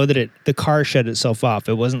 but I know that the car shut itself off.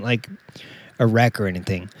 It wasn't like a wreck or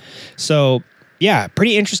anything. So. Yeah,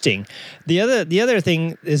 pretty interesting. The other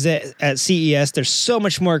thing is that at CES, there's so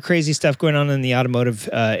much more crazy stuff going on in the automotive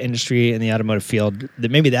industry and the automotive field that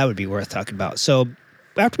maybe that would be worth talking about. So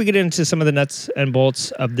after we get into some of the nuts and bolts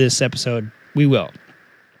of this episode, we will.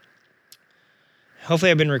 Hopefully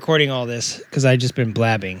I've been recording all this because I've just been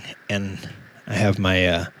blabbing and I have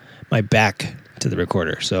my my back to the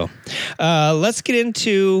recorder. So let's get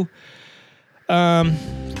into...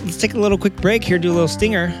 let's take a little quick break here, do a little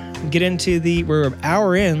stinger, get into we're an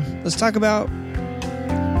hour in. Let's talk about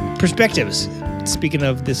perspectives. Speaking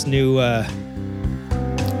of this new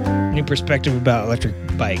perspective about electric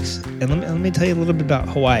bikes. And let me tell you a little bit about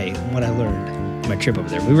Hawaii and what I learned on my trip over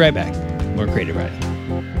there. We'll be right back. More Creative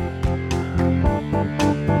Riding.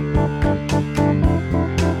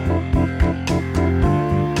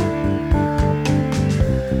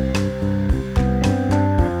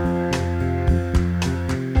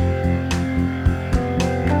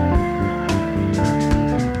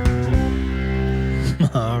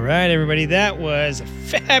 everybody. That was a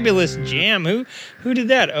fabulous jam. Who did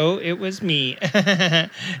that? Oh, it was me.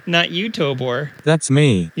 Not you, Tobor. That's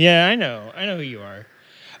me. Yeah, I know who you are.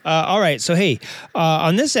 All right, so hey,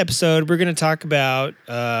 on this episode, we're going to talk about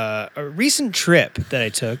a recent trip that I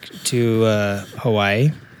took to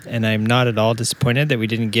Hawaii, and I'm not at all disappointed that we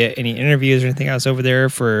didn't get any interviews or anything else over there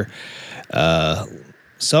for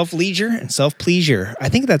self-leisure and self-pleasure. I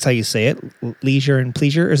think that's how you say it, leisure and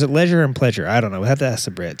pleasure. Or is it leisure and pleasure? I don't know. We'll have to ask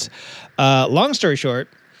the Brits. Long story short,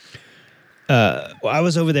 I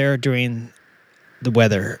was over there during the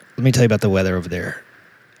weather. Let me tell you about the weather over there.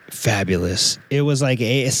 Fabulous. It was like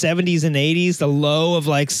 70s and 80s, the low of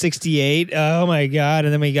like 68. Oh my God.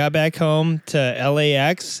 And then we got back home to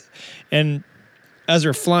LAX, and as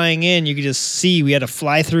we're flying in, you could just see we had to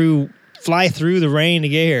fly through the rain to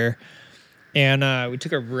get here. And we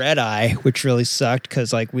took a red eye, which really sucked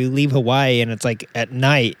because like we leave Hawaii and it's like at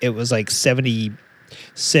night, it was like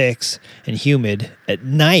 76 and humid at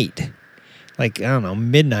night, like, I don't know,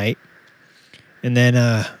 midnight. And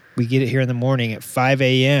then we get it here in the morning at 5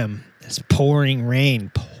 a.m. It's pouring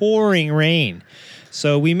rain.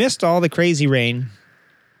 So we missed all the crazy rain.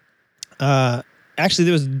 Actually,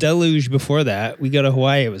 there was a deluge before that. We go to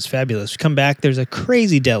Hawaii. It was fabulous. We come back. There's a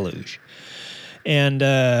crazy deluge. And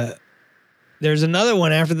there's another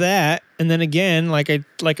one after that. And then again, like I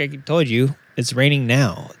told you, it's raining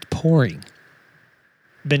now. It's pouring.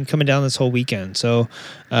 Been coming down this whole weekend. So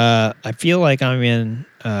I feel like I'm in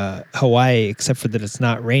Hawaii, except for that it's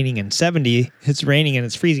not raining and 70. It's raining and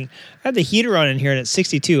it's freezing. I have the heater on in here and it's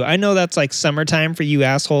 62. I know that's like summertime for you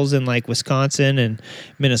assholes in like Wisconsin and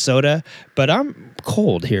Minnesota, but I'm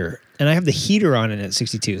cold here. And I have the heater on at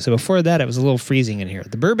 62. So before that, it was a little freezing in here.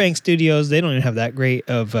 The Burbank studios, they don't even have that great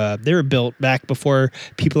of... they were built back before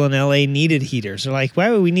people in LA needed heaters. They're like, why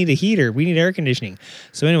would we need a heater? We need air conditioning.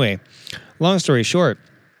 So anyway, long story short,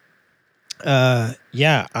 I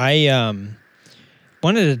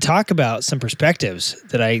wanted to talk about some perspectives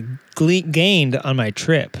that I gained on my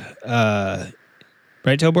trip. Right,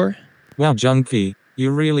 Tobor? Wow, Junkie, you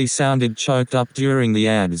really sounded choked up during the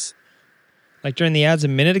ads. Like during the ads a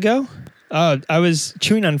minute ago? Oh, I was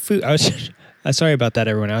chewing on food. Sorry about that,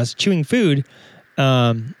 everyone. I was chewing food,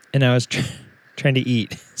 and I was trying to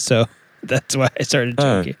eat. So that's why I started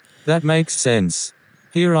choking. That makes sense.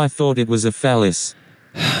 Here I thought it was a phallus.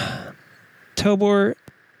 Tobor,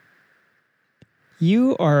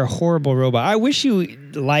 you are a horrible robot. I wish you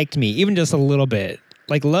liked me, even just a little bit.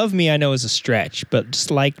 Like, love me, I know is a stretch, but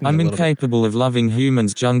just like me I'm a little incapable of loving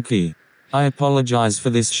humans, Junkie. I apologize for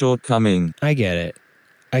this shortcoming. I get it.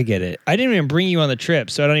 I didn't even bring you on the trip,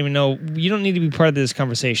 so I don't even know. You don't need to be part of this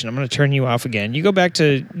conversation. I'm going to turn you off again. You go back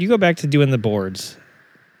to doing the boards.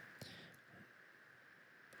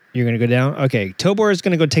 You're going to go down? Okay. Tobor is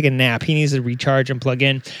going to go take a nap. He needs to recharge and plug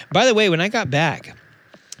in. By the way, when I got back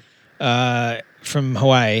from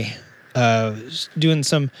Hawaii, doing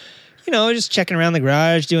some, just checking around the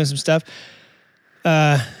garage, doing some stuff,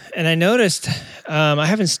 and I noticed I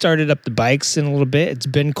haven't started up the bikes in a little bit. It's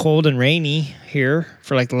been cold and rainy here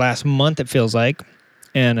for like the last month, it feels like.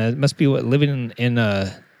 And it must be living in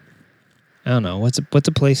I don't know, what's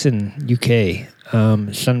a place in UK?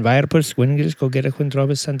 San Virpus, Gwingers, go get a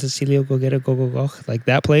Quintrobus, Santa Cecilio, go get a go, like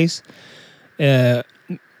that place.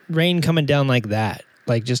 Rain coming down like that,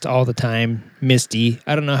 like just all the time, misty.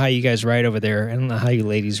 I don't know how you guys ride over there. I don't know how you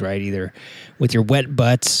ladies ride either, with your wet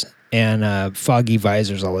butts and foggy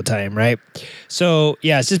visors all the time, right? So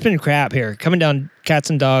yeah, it's just been crap here. Coming down cats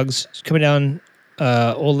and dogs, coming down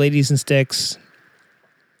old ladies and sticks,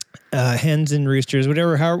 hens and roosters,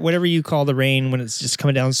 whatever you call the rain when it's just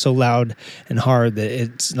coming down so loud and hard that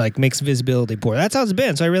it's like makes visibility poor. That's how it's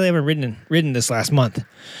been. So I really haven't ridden this last month.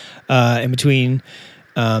 In between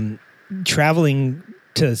traveling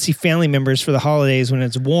to see family members for the holidays when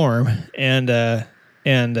it's warm and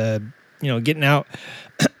getting out.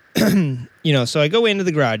 So I go into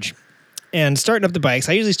the garage and starting up the bikes.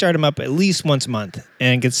 I usually start them up at least once a month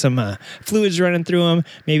and get some fluids running through them,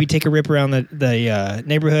 maybe take a rip around the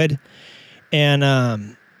neighborhood.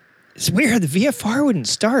 And it's weird. The VFR wouldn't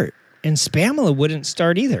start and Spamula wouldn't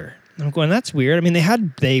start either. I'm going, that's weird. I mean,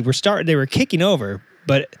 they were kicking over,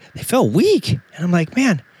 but they felt weak. And I'm like,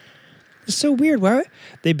 man, it's so weird. Why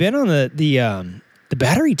they've been on the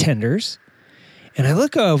battery tenders, and I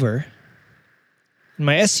look over.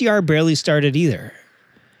 My SCR barely started either.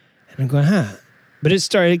 And I'm going, But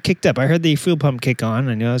it kicked up. I heard the fuel pump kick on.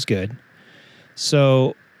 I knew it was good.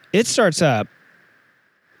 So it starts up,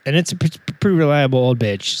 and it's a pretty reliable old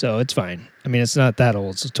bitch, so it's fine. I mean, it's not that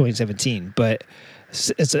old. It's 2017, but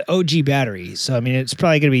it's an OG battery. So, I mean, it's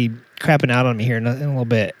probably going to be crapping out on me here in a little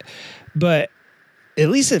bit. But at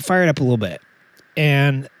least it fired up a little bit.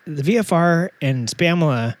 And the VFR and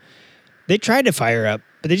Spamla, they tried to fire up,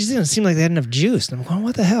 but they just didn't seem like they had enough juice. And I'm going,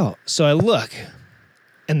 what the hell? So I look,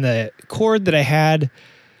 and the cord that I had,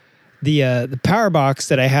 the power box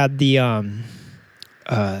that I had the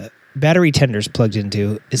battery tenders plugged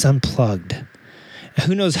into is unplugged. And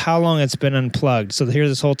who knows how long it's been unplugged. So here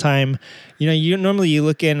this whole time, you normally you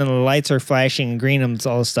look in and the lights are flashing and green and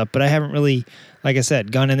all this stuff, but I haven't really, like I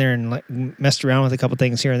said, gone in there and messed around with a couple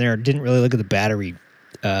things here and there. Didn't really look at the battery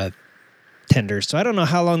tenders. So I don't know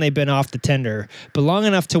how long they've been off the tender, but long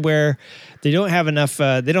enough to where they don't have enough,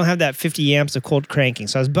 they don't have that 50 amps of cold cranking.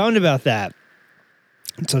 So I was bummed about that.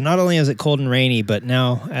 So not only is it cold and rainy, but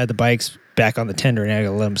now I had the bikes back on the tender and I got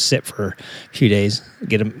to let them sit for a few days,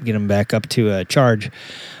 get them back up to charge.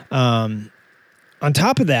 On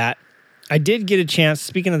top of that, I did get a chance,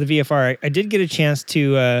 speaking of the VFR, I did get a chance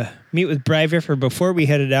to meet with Bri Viffer before we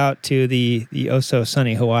headed out to the oh-so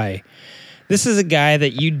sunny Hawaii. This is a guy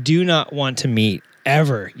that you do not want to meet,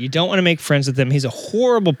 ever. You don't want to make friends with him. He's a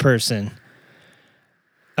horrible person.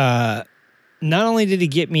 Not only did he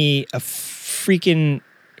get me a freaking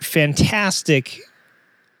fantastic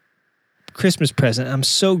Christmas present I'm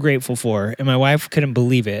so grateful for, and my wife couldn't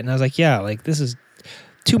believe it. And I was like, yeah, like this is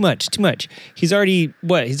too much. He's already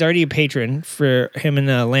a patron. For him and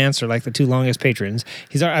Lance are like the two longest patrons.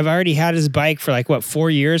 I've already had his bike for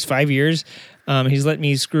 5 years. He's let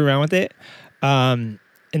me screw around with it. And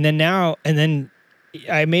then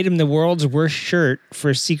I made him the world's worst shirt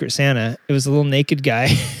for Secret Santa. It was a little naked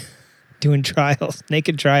guy doing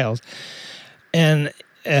naked trials. And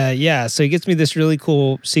so he gets me this really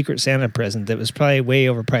cool Secret Santa present that was probably way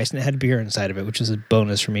overpriced, and it had beer inside of it, which was a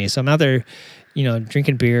bonus for me. So I'm out there,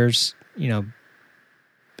 drinking beers,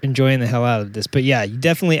 enjoying the hell out of this. But yeah,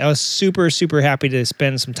 I was super, super happy to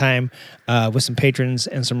spend some time with some patrons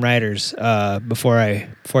and some riders before I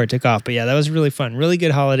took off. But yeah, that was really fun. Really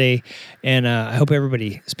good holiday. And I hope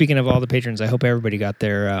everybody, speaking of all the patrons, I hope everybody got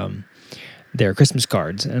their Christmas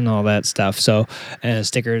cards and all that stuff. So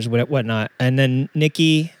stickers, whatnot. And then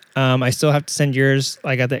Nikki, I still have to send yours.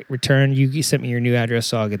 I got that return. You sent me your new address,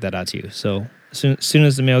 so I'll get that out to you. So as soon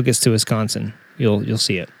as the mail gets to Wisconsin, you'll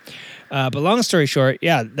see it. But long story short,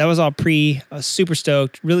 yeah, that was all I was super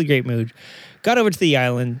stoked, really great mood. Got over to the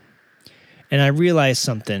island, and I realized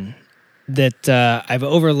something that I've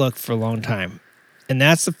overlooked for a long time. And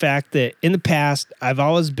that's the fact that in the past, I've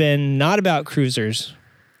always been not about cruisers.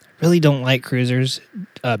 I really don't like cruisers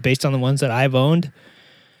based on the ones that I've owned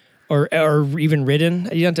or even ridden.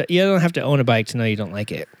 You don't have to own a bike to know you don't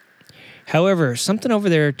like it. However, something over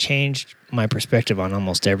there changed my perspective on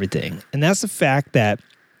almost everything. And that's the fact that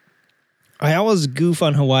I always goof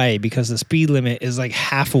on Hawaii because the speed limit is like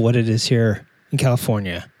half of what it is here in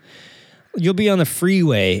California. You'll be on the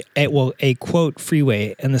freeway, a quote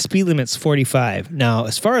freeway, and the speed limit's 45. Now,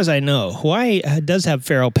 as far as I know, Hawaii does have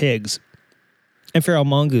feral pigs and feral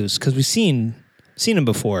mongoose because we've seen them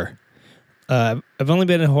before. I've only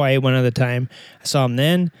been in Hawaii one other time. I saw them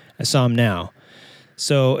then. I saw them now.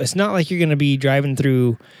 So it's not like you're going to be driving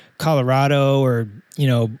through Colorado or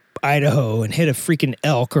Idaho and hit a freaking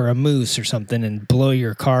elk or a moose or something and blow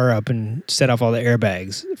your car up and set off all the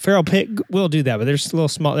airbags. Feral pig will do that, but they're a little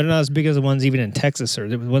small. They're not as big as the ones even in Texas or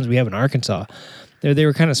the ones we have in Arkansas. They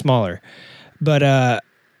were kind of smaller. But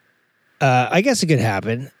I guess it could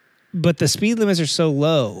happen. But the speed limits are so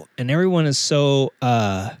low and everyone is so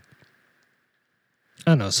I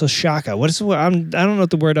don't know, so shaka. I don't know what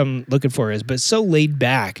the word I'm looking for is, but it's so laid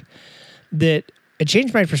back that it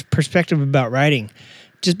changed my perspective about riding.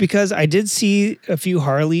 Just because I did see a few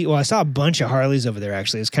Harley. Well, I saw a bunch of Harleys over there,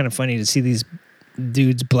 actually. It's kind of funny to see these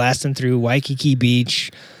dudes blasting through Waikiki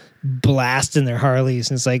Beach, blasting their Harleys.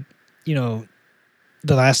 And it's like, the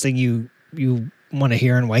last thing you want to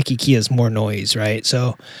hear in Waikiki is more noise, right?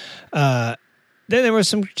 So then there was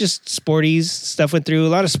some just sporties stuff went through. A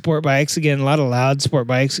lot of sport bikes, again, a lot of loud sport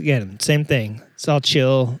bikes. Again, same thing. It's all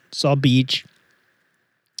chill. It's all beach.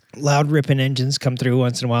 Loud ripping engines come through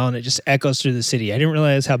once in a while, and it just echoes through the city. I didn't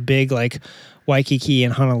realize how big like Waikiki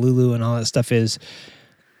and Honolulu and all that stuff is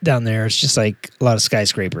down there. It's just like a lot of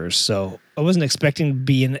skyscrapers. So I wasn't expecting to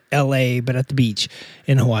be in LA, but at the beach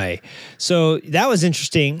in Hawaii. So that was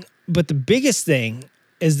interesting. But the biggest thing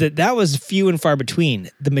is that was few and far between.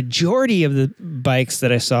 The majority of the bikes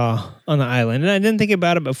that I saw on the island, and I didn't think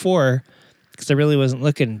about it before because I really wasn't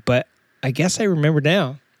looking, but I guess I remember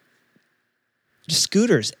now. Just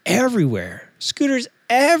scooters everywhere.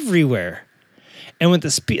 And with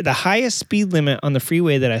the highest speed limit on the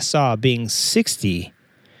freeway that I saw being 60,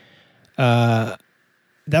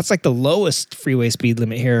 that's like the lowest freeway speed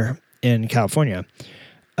limit here in California.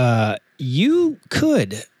 you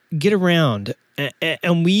could get around,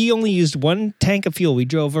 and we only used one tank of fuel. We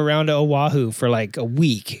drove around to Oahu for like a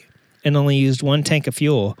week and only used one tank of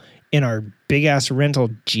fuel in our big-ass rental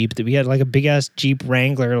Jeep that we had, like a big-ass Jeep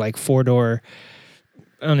Wrangler, like 4-door,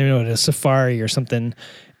 I don't even know what it is, Safari or something.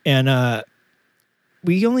 And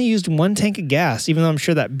we only used one tank of gas, even though I'm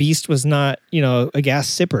sure that beast was not, a gas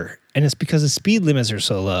sipper. And it's because the speed limits are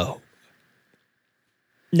so low.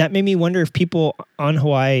 That made me wonder if people on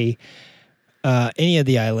Hawaii, any of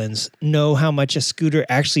the islands, know how much a scooter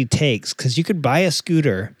actually takes. Because you could buy a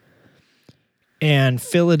scooter and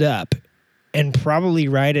fill it up and probably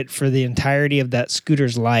ride it for the entirety of that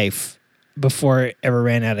scooter's life before it ever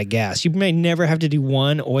ran out of gas. You may never have to do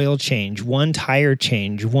one oil change, one tire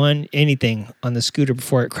change, one anything on the scooter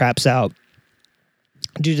before it craps out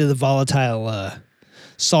due to the volatile,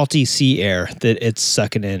 salty sea air that it's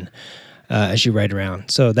sucking in as you ride around.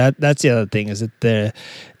 So that's the other thing, is that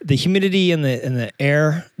the humidity in the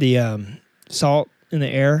air, the salt in the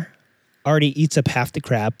air already eats up half the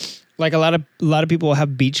crap. Like a lot of people will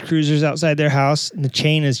have beach cruisers outside their house, and the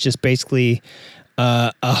chain is just basically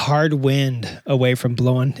a hard wind away from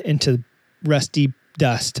blowing into rusty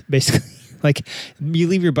dust, basically. Like, you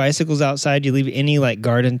leave your bicycles outside, you leave any like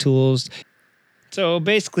garden tools. So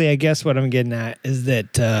basically, I guess what I'm getting at is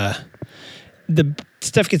that the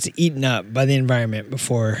stuff gets eaten up by the environment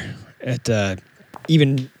before it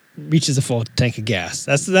even reaches a full tank of gas.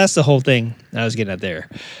 That's the whole thing I was getting at there.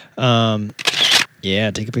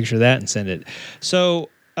 Yeah, take a picture of that and send it. So,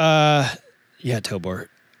 Tobor.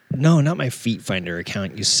 No, not my Feet Finder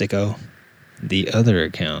account, you sicko. The other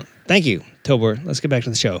account. Thank you, Tobor. Let's get back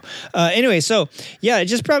to the show. Anyway, so, yeah, it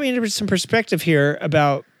just brought me into some perspective here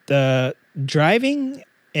about the driving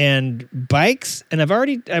and bikes. And I've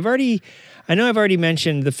already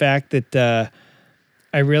mentioned the fact that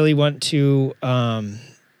I really want to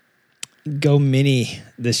go mini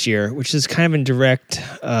this year, which is kind of in direct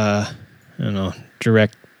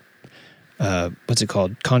what's it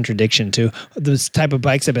called? Contradiction to this type of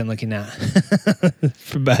bikes I've been looking at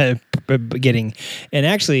for getting. And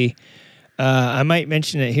actually, I might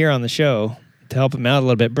mention it here on the show to help him out a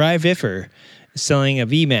little bit. Bri Viffer is selling a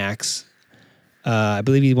VMAX. I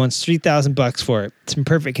believe he wants $3,000 for it. It's in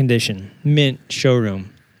perfect condition. Mint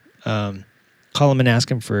showroom. Call him and ask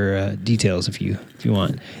him for details if you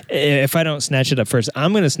want. If I don't snatch it up first,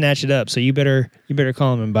 I'm going to snatch it up. So you better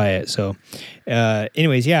call him and buy it. So,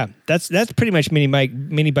 anyways, yeah, that's pretty much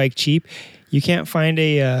mini bike cheap. You can't find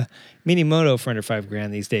a mini moto for under $5,000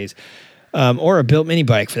 these days, or a built mini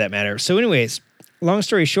bike for that matter. So, anyways, long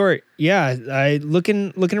story short, yeah, I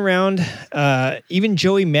looking around. Even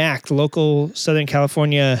Joey Mack, the local Southern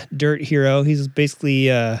California dirt hero, he's basically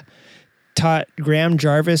taught Graham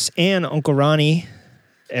Jarvis and Uncle Ronnie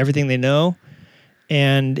everything they know.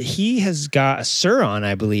 And he has got a Sur-On,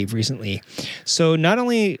 I believe, recently. So not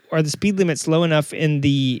only are the speed limits low enough in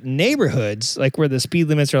the neighborhoods, like where the speed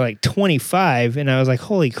limits are like 25, and I was like,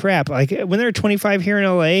 holy crap. Like when they're 25 here in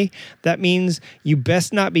LA, that means you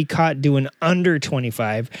best not be caught doing under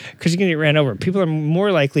 25 because you're going to get ran over. People are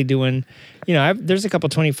more likely doing, there's a couple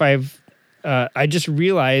 25. I just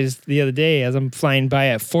realized the other day as I'm flying by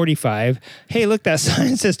at 45, hey, look, that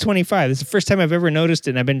sign says 25. This is the first time I've ever noticed it,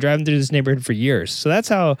 and I've been driving through this neighborhood for years. So that's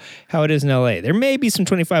how it is in LA. There may be some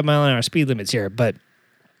 25-mile-an-hour speed limits here, but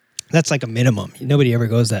that's like a minimum. Nobody ever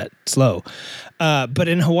goes that slow. But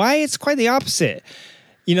in Hawaii, it's quite the opposite.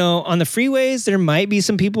 On the freeways, there might be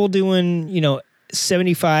some people doing,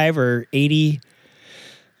 75 or 80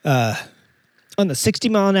 on the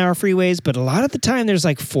 60-mile-an-hour freeways, but a lot of the time there's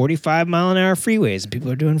like 45-mile-an-hour freeways, and people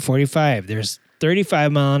are doing 45. There's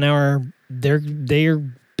 35-mile-an-hour. They're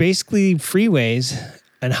basically freeways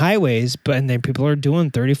and highways, and then people are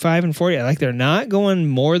doing 35 and 40. Like they're not going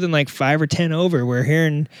more than like 5 or 10 over. Where here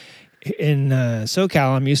in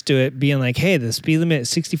SoCal, I'm used to it being like, hey, the speed limit is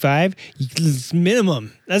 65. It's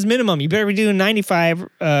minimum. That's minimum. You better be doing 95, or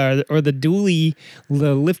the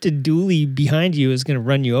lifted dually behind you is going to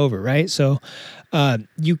run you over, right? So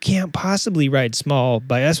you can't possibly ride small.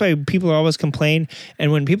 But that's why people always complain.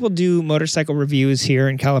 And when people do motorcycle reviews here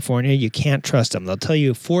in California, you can't trust them. They'll tell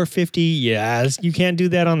you 450. Yes, you can't do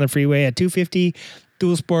that on the freeway. At 250,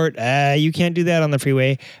 dual sport, you can't do that on the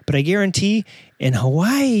freeway. But I guarantee in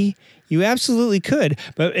Hawaii, you absolutely could,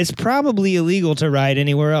 but it's probably illegal to ride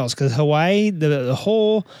anywhere else because Hawaii, the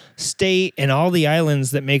whole state and all the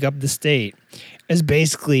islands that make up the state is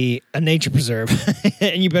basically a nature preserve.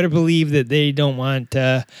 And you better believe that they don't want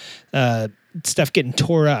stuff getting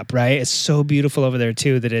tore up, right? It's so beautiful over there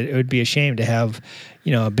too that it would be a shame to have,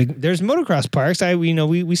 a big. There's motocross parks.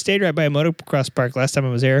 We stayed right by a motocross park last time I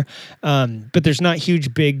was there, but there's not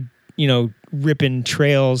huge, big, ripping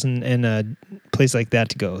trails and a place like that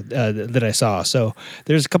to go that I saw. So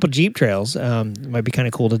there's a couple Jeep trails. It might be kind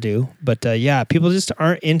of cool to do. But yeah, people just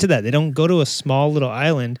aren't into that. They don't go to a small little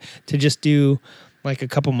island to just do like a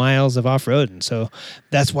couple miles of off-roading. So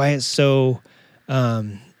that's why it's so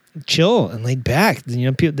chill and laid back.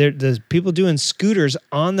 There's people doing scooters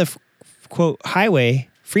on the quote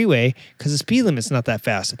freeway because the speed limit's not that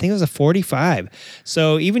fast. I think it was a 45.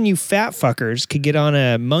 So even you fat fuckers could get on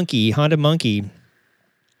a Honda Monkey,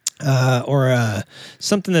 or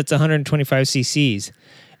something that's 125 cc's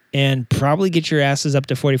and probably get your asses up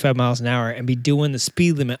to 45 miles an hour and be doing the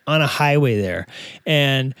speed limit on a highway there.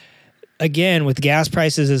 And again, with gas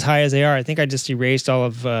prices as high as they are, I think I just erased all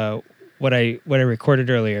of what I recorded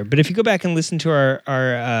earlier. But if you go back and listen to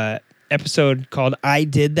our episode called I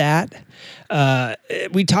Did That,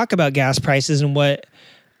 we talk about gas prices and what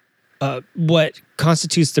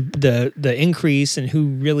constitutes the increase and who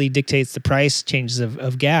really dictates the price changes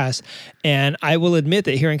of gas. And I will admit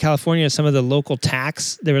that here in California, some of the local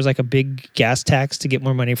tax, there was like a big gas tax to get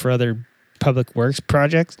more money for other public works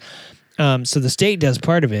projects. So the state does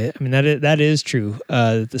part of it. I mean, that is true.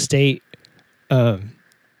 The state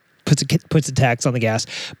puts a tax on the gas,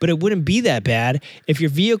 but it wouldn't be that bad if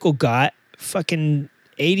your vehicle got fucking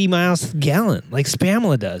 80 miles a gallon like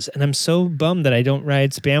Spamla does. And I'm so bummed that I don't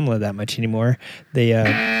ride Spamla that much anymore. The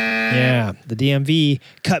DMV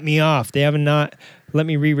cut me off. They have not let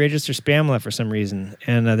me re-register Spamla for some reason.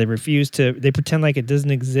 And they refuse to, they pretend like it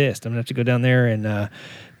doesn't exist. I'm gonna have to go down there and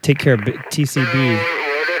take care of TCB.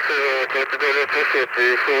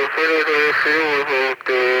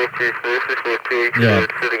 Yeah.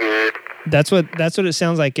 That's what it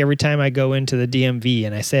sounds like every time I go into the DMV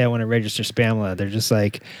and I say I want to register Spamla. They're just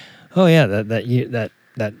like, "Oh yeah, that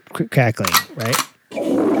cackling, right?"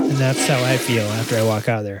 And that's how I feel after I walk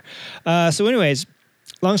out of there. So, anyways,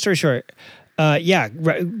 long story short,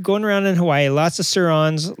 going around in Hawaii, lots of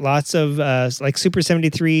Surons, lots of like Super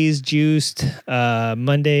 73s, juiced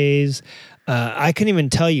Mondays. I couldn't even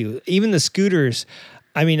tell you, even the scooters.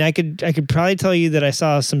 I mean, I could probably tell you that I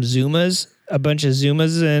saw some Zumas. A bunch of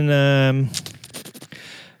Zumas, and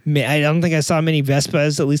I don't think I saw many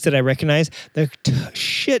Vespas, at least that I recognize. There's a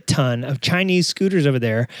shit ton of Chinese scooters over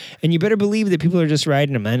there, and you better believe that people are just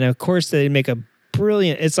riding them. And of course, they make a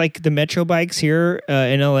brilliant. It's like the Metro bikes here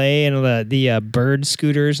in LA, and the Bird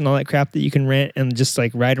scooters and all that crap that you can rent and just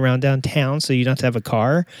like ride around downtown, so you don't have to have a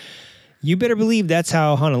car. You better believe that's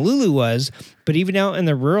how Honolulu was. But even out in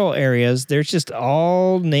the rural areas, there's just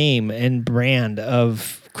all name and brand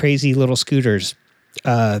of crazy little scooters.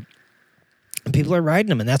 People are riding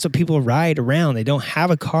them, and that's what people ride around. They don't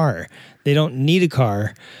have a car. They don't need a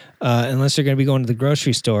car unless they're going to be going to the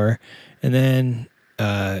grocery store. And then,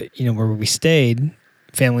 where we stayed,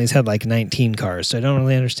 families had like 19 cars. So I don't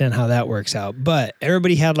really understand how that works out. But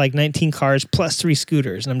everybody had like 19 cars plus 3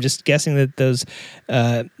 scooters. And I'm just guessing that those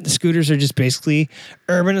the scooters are just basically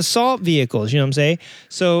urban assault vehicles. You know what I'm saying?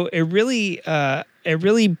 So it really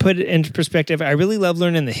put it into perspective. I really love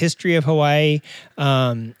learning the history of Hawaii.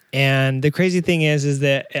 And the crazy thing is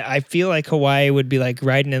that I feel like Hawaii would be like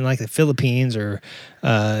riding in like the Philippines or,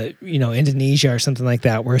 Indonesia or something like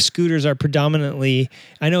that, where scooters are predominantly,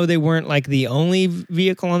 I know they weren't like the only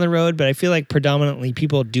vehicle on the road, but I feel like predominantly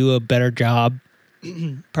people do a better job.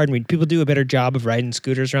 People do a better job of riding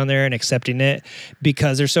scooters around there and accepting it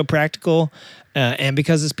because they're so practical and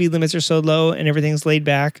because the speed limits are so low and everything's laid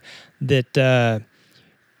back that,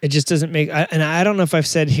 it just doesn't make, and I don't know if I've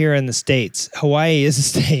said here in the States, Hawaii is a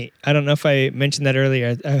state. I don't know if I mentioned that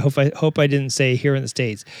earlier. I hope I didn't say here in the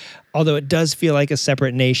States, although it does feel like a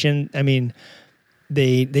separate nation. I mean,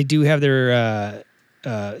 they do have their,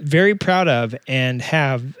 very proud of and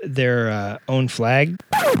have their own flag.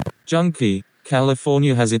 Junkie,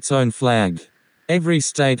 California has its own flag. Every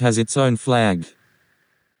state has its own flag.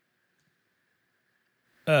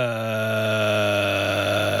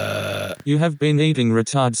 You have been eating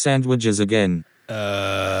retard sandwiches again.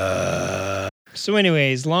 So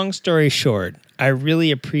anyways, long story short, I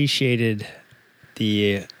really appreciated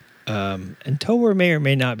the and Towor may or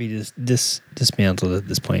may not be dismantled at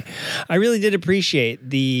this point. I really did appreciate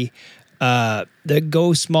the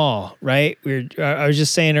go small, right? I was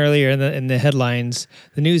just saying earlier in the headlines,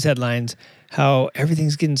 the news headlines, how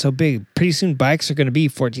everything's getting so big. Pretty soon bikes are going to be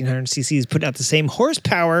 1,400 cc's, putting out the same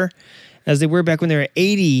horsepower as they were back when they were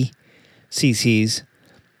 80 cc's,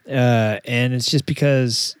 and it's just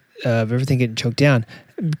because of everything getting choked down.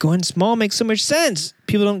 Going small makes so much sense.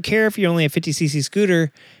 People don't care if you're only a 50cc scooter,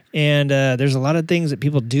 and there's a lot of things that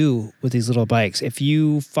people do with these little bikes. If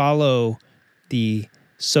you follow the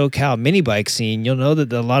SoCal mini bike scene, you'll know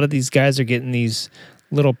that a lot of these guys are getting these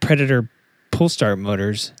little Predator pull start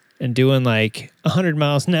motors and doing like 100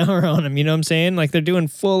 miles an hour on them. You know what I'm saying? Like they're doing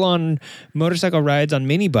full on motorcycle rides on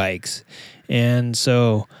mini bikes. And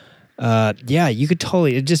so, yeah, you could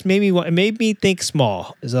totally, it just made me think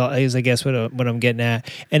small is I guess what I'm getting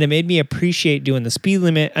at. And it made me appreciate doing the speed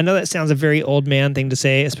limit. I know that sounds a very old man thing to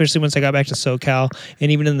say, especially once I got back to SoCal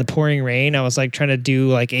and even in the pouring rain, I was like trying to do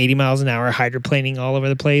like 80 miles an hour hydroplaning all over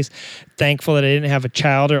the place. Thankful that I didn't have a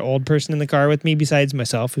child or old person in the car with me besides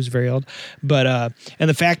myself, who's very old. But, and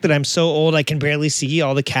the fact that I'm so old, I can barely see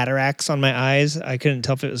all the cataracts on my eyes. I couldn't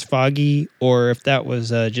tell if it was foggy or if that was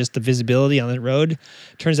just the visibility on the road.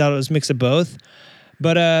 Turns out it was a mix of both.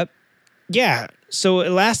 But, yeah, so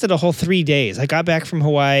it lasted a whole 3 days. I got back from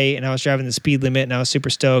Hawaii and I was driving the speed limit and I was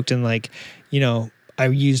super stoked. And like, you know, I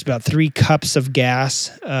used about 3 cups of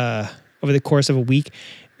gas over the course of a week.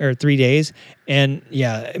 Or 3 days. And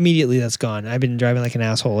yeah, immediately that's gone. I've been driving like an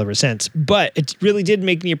asshole ever since. But it really did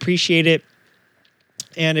make me appreciate it.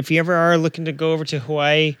 And if you ever are looking to go over to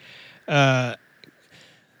Hawaii, yeah,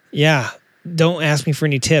 don't ask me for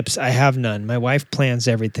any tips. I have none. My wife plans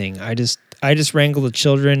everything. I just wrangle the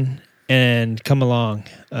children and come along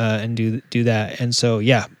and do that. And so,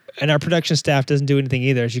 yeah. And our production staff doesn't do anything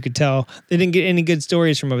either. As you could tell, they didn't get any good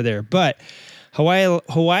stories from over there. But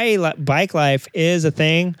Hawaii bike life is a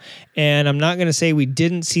thing, and I'm not going to say we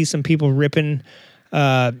didn't see some people ripping.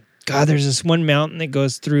 God, there's this one mountain that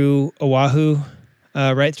goes through Oahu,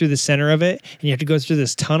 right through the center of it, and you have to go through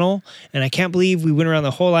this tunnel, and I can't believe we went around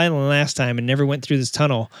the whole island last time and never went through this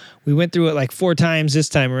tunnel. We went through it like 4 times this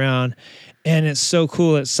time around, and it's so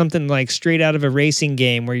cool. It's something like straight out of a racing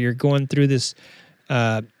game where you're going through this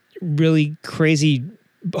really crazy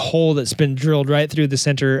hole that's been drilled right through the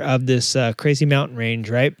center of this crazy mountain range,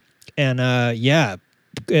 right? And yeah,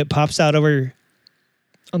 it pops out over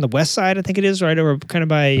on the west side, I think it is, right over kind of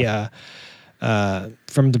by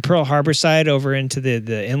from the Pearl Harbor side over into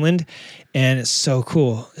the inland, and it's so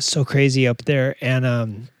cool. It's so crazy up there,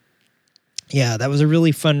 and yeah, that was a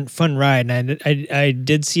really fun ride. And I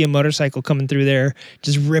did see a motorcycle coming through there,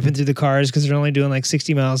 just ripping through the cars because they're only doing like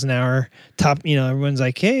 60 miles an hour. Top, you know, everyone's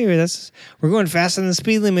like, hey, we're going faster than the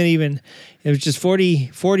speed limit even. It was just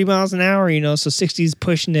 40 miles an hour, you know, so 60's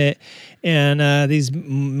pushing it. And these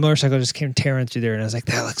motorcycles just came tearing through there. And I was like,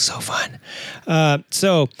 that looks so fun.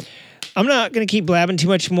 So I'm not going to keep blabbing too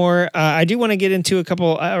much more. I do want to get into a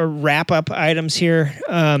couple wrap-up items here.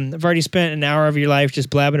 I've already spent an hour of your life just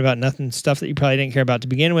blabbing about nothing, stuff that you probably didn't care about to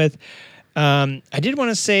begin with. I did want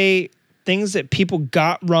to say things that people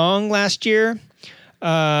got wrong last year.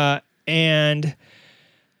 And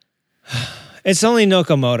it's only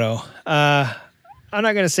Nokomoto. I'm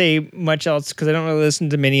not going to say much else because I don't really listen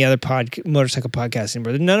to many other motorcycle podcasts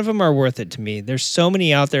anymore. None of them are worth it to me. There's so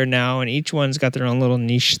many out there now, and each one's got their own little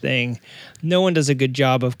niche thing. No one does a good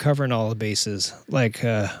job of covering all the bases, like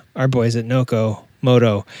our boys at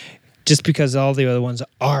Nokomoto, just because all the other ones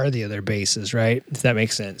are the other bases, right? If that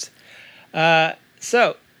makes sense.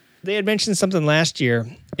 So they had mentioned something last year,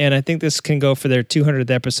 and I think this can go for their 200th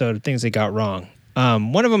episode of things they got wrong.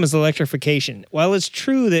 One of them is electrification. While it's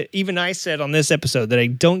true that even I said on this episode that I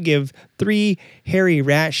don't give 3 hairy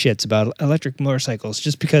rat shits about electric motorcycles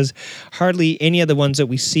just because hardly any of the ones that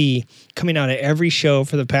we see coming out at every show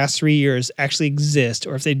for the past 3 years actually exist,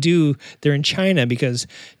 or if they do, they're in China because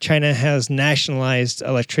China has nationalized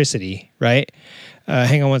electricity, right?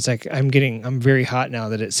 Hang on one sec. I'm very hot now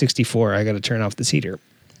that it's 64. I got to turn off this heater.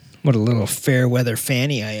 What a little fair weather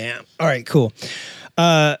fanny I am. All right, cool.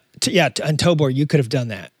 On Tobor, you could have done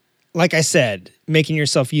that. Like I said, making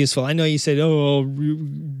yourself useful. I know you said, "Oh, I'll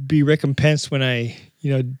be recompensed when I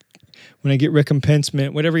get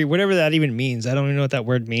recompensement," whatever that even means. I don't even know what that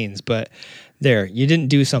word means, but there, you didn't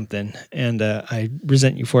do something, and I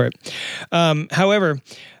resent you for it. However,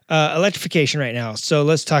 electrification right now. So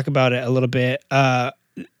let's talk about it a little bit.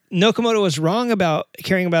 Nokomoto was wrong about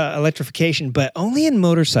caring about electrification, but only in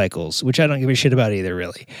motorcycles, which I don't give a shit about either,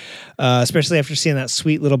 really. Especially after seeing that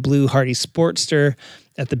sweet little blue Hardy Sportster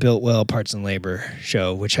at the Built Well Parts and Labor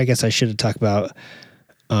show, which I guess I should have talked about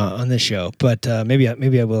on this show, but maybe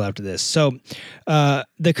I will after this. So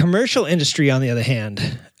the commercial industry, on the other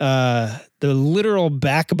hand, the literal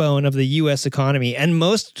backbone of the U.S. economy and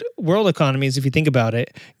most world economies, if you think about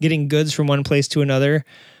it, getting goods from one place to another,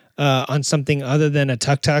 on something other than a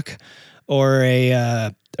tuk-tuk or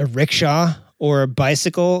a rickshaw or a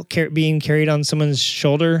bicycle being carried on someone's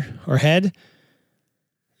shoulder or head,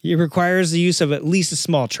 it requires the use of at least a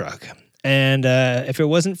small truck. And if it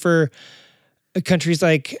wasn't for countries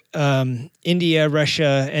like India,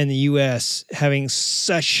 Russia, and the U.S. having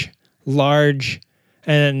such large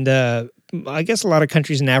and I guess a lot of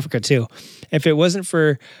countries in Africa too. If it wasn't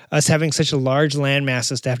for us having such a large land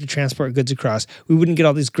masses to have to transport goods across, we wouldn't get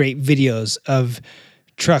all these great videos of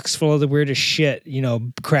trucks full of the weirdest shit,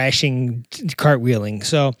 crashing, cartwheeling.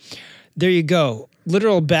 So there you go.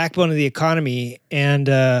 Literal backbone of the economy, and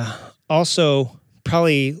also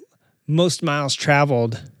probably most miles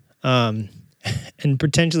traveled, and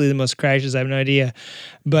potentially the most crashes. I have no idea.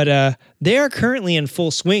 But they are currently in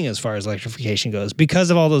full swing as far as electrification goes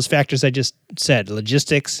because of all those factors I just said.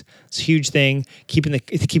 Logistics is a huge thing. Keeping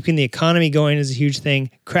the economy going is a huge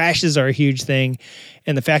thing. Crashes are a huge thing.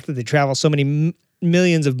 And the fact that they travel so many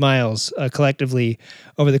millions of miles collectively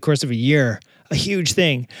over the course of a year, a huge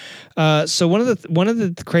thing. So one of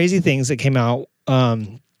the crazy things that came out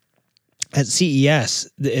at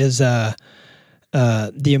CES is the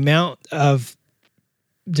amount of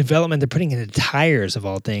development they're putting into tires of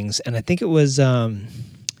all things. And I think it was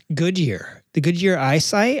Goodyear, the Goodyear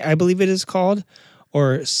EyeSight, I believe it is called,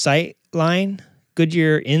 or Sightline,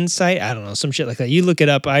 Goodyear Insight. I don't know, some shit like that. You look it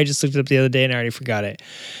up. I just looked it up the other day and I already forgot it.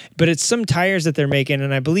 But it's some tires that they're making,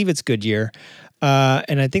 and I believe it's Goodyear.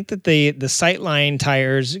 And I think that the Sightline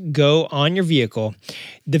tires go on your vehicle.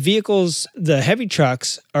 The vehicles, the heavy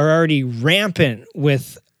trucks, are already rampant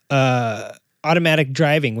with automatic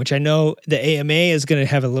driving, which I know the AMA is going to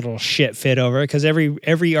have a little shit fit over, because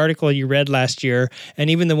every article you read last year,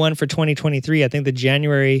 and even the one for 2023, I think the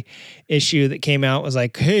January issue that came out was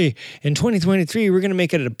like, hey, in 2023, we're going to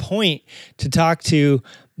make it a point to talk to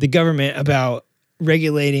the government about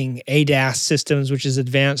regulating ADAS systems, which is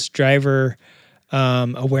Advanced Driver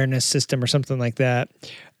Awareness System or something like that,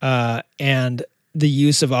 and the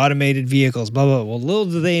use of automated vehicles, blah, blah, blah. Well, little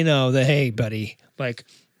do they know that, hey, buddy, like,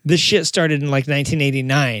 this shit started in like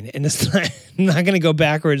 1989, and it's not going to go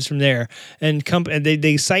backwards from there. And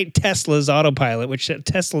they cite Tesla's autopilot, which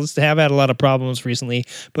Teslas have had a lot of problems recently.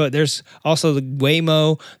 But there's also the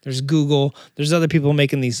Waymo, there's Google, there's other people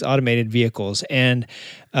making these automated vehicles. And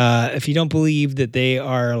if you don't believe that they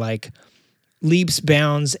are like leaps,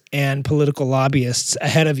 bounds, and political lobbyists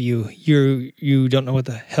ahead of you, you don't know what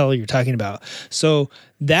the hell you're talking about. So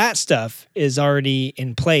that stuff is already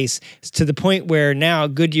in place to the point where now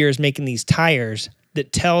Goodyear is making these tires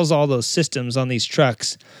that tells all those systems on these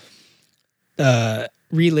trucks,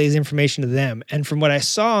 relays information to them. And from what I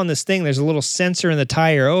saw on this thing, there's a little sensor in the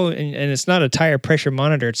tire. Oh, and it's not a tire pressure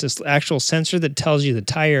monitor. It's this actual sensor that tells you the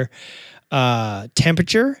tire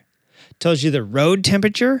temperature, tells you the road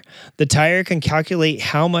temperature. The tire can calculate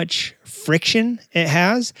how much friction it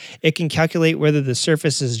has. It can calculate whether the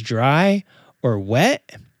surface is dry or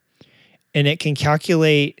wet. And it can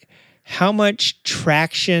calculate how much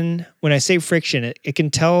traction, when I say friction, it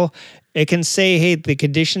can say, hey, the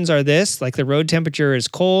conditions are this, like the road temperature is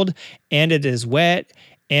cold and it is wet,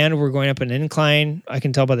 and we're going up an incline. I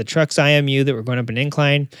can tell by the truck's IMU that we're going up an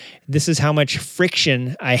incline. This is how much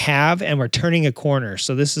friction I have, and we're turning a corner.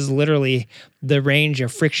 So this is literally the range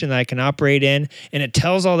of friction that I can operate in, and it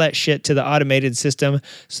tells all that shit to the automated system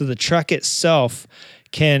so the truck itself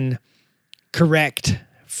can correct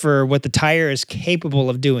for what the tire is capable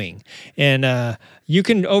of doing. And you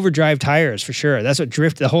can overdrive tires for sure. That's what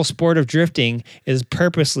the whole sport of drifting is,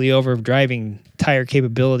 purposely overdriving tire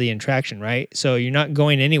capability and traction, right? So you're not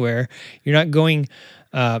going anywhere. You're not going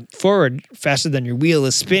forward faster than your wheel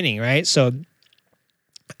is spinning, right? So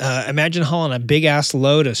imagine hauling a big ass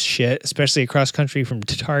load of shit, especially across country from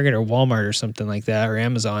Target or Walmart or something like that, or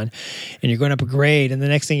Amazon, and you're going up a grade, and the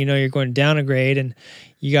next thing you know, you're going down a grade, and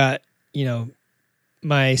you got,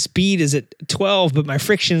 my speed is at 12, but my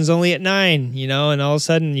friction is only at 9, and all of a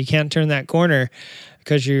sudden you can't turn that corner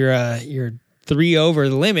because you're 3 over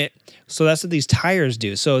the limit. So that's what these tires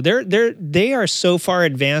do. So they are so far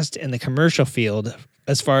advanced in the commercial field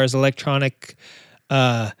as far as electric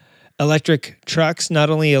trucks, not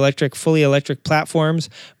only fully electric platforms,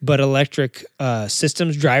 but electric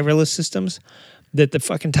systems, driverless systems, that the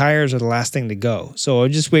fucking tires are the last thing to go. So I'll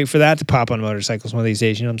just wait for that to pop on motorcycles one of these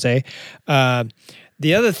days, you know what I'm saying?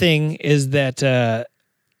 The other thing is that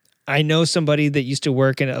I know somebody that used to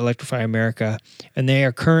work in Electrify America, and they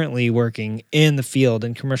are currently working in the field,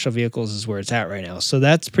 and commercial vehicles is where it's at right now. So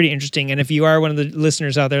that's pretty interesting. And if you are one of the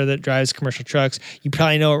listeners out there that drives commercial trucks, you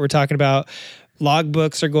probably know what we're talking about.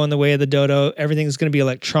 Logbooks are going the way of the dodo. Everything's going to be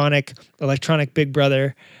electronic Big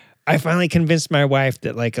Brother. I finally convinced my wife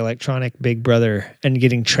that like electronic Big Brother and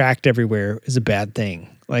getting tracked everywhere is a bad thing.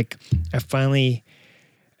 Like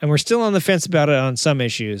and we're still on the fence about it on some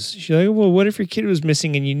issues. She's like, well, what if your kid was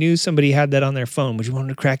missing and you knew somebody had that on their phone? Would you want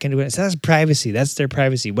them to crack into it? It's that's privacy. That's their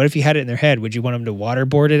privacy. What if you had it in their head? Would you want them to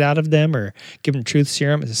waterboard it out of them or give them truth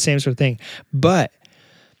serum? It's the same sort of thing. But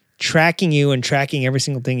tracking you and tracking every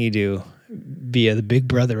single thing you do via the Big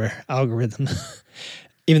Brother algorithm.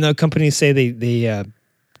 Even though companies say they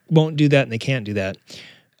won't do that and they can't do that,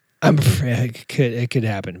 I'm afraid it could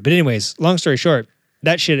happen. But anyways, long story short,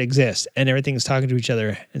 that shit exists and everything's talking to each other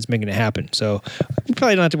and it's making it happen. So you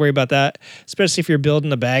probably don't have to worry about that, especially if you're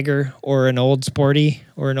building a bagger or an old sporty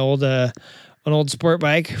or an old sport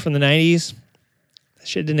bike from the 90s. That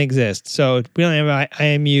shit didn't exist. So we don't have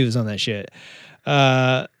IMUs on that shit.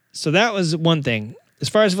 So that was one thing. As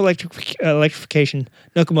far as electrification,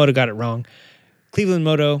 Nakamoto got it wrong. Cleveland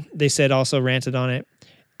Moto, they said, also ranted on it.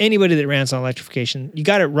 Anybody that rants on electrification, you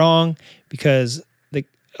got it wrong because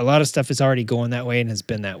a lot of stuff is already going that way and has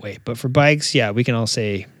been that way. But for bikes, yeah, we can all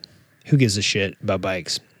say, who gives a shit about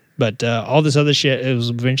bikes? But all this other shit, it was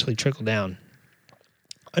eventually trickled down.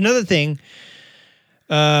 Another thing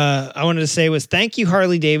I wanted to say was thank you,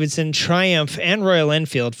 Harley-Davidson, Triumph, and Royal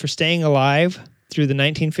Enfield for staying alive through the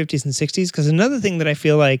 1950s and 60s. Because another thing that I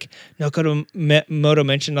feel like Nakamoto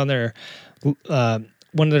mentioned on their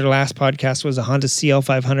one of their last podcasts was a Honda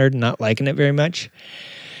CL500 and not liking it very much.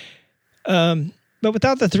 But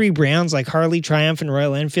without the three brands like Harley, Triumph, and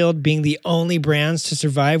Royal Enfield being the only brands to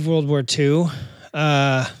survive World War II,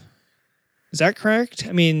 is that correct?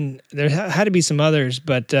 I mean, there had to be some others,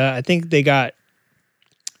 but I think they got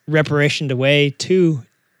reparationed away too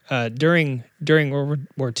during World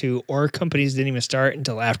War II, or companies didn't even start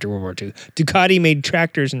until after World War II. Ducati made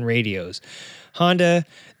tractors and radios. Honda,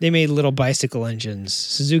 they made little bicycle engines.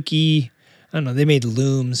 Suzuki, I don't know, they made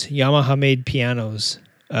looms. Yamaha made pianos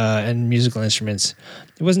and musical instruments.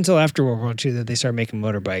 It wasn't until after World War II that they started making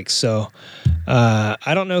motorbikes. So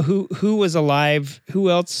I don't know who was alive, who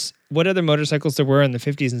else, what other motorcycles there were in the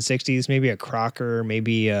 50s and 60s. Maybe a Crocker,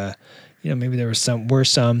 maybe maybe there were some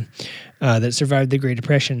that survived the Great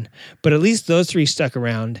Depression. But at least those three stuck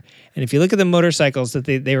around. And if you look at the motorcycles that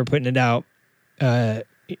they were putting it out, they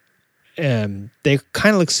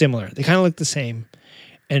kind of look similar. They kind of look the same.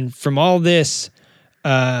 And from all this,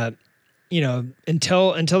 until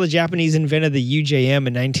the Japanese invented the UJM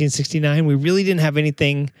in 1969, we really didn't have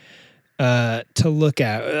anything to look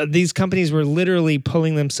at. These companies were literally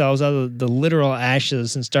pulling themselves out of the literal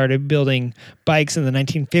ashes and started building bikes in the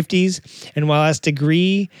 1950s. And while that's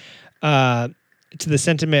degree to the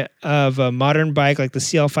sentiment of a modern bike like the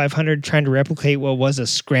CL500 trying to replicate what was a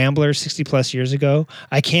scrambler 60 plus years ago,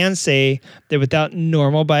 I can say that without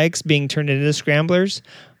normal bikes being turned into scramblers,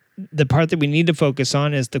 the part that we need to focus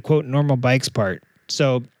on is the quote normal bikes part.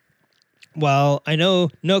 So while I know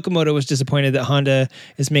Nakamoto was disappointed that Honda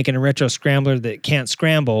is making a retro scrambler that can't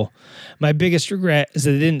scramble, my biggest regret is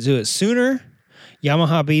that they didn't do it sooner.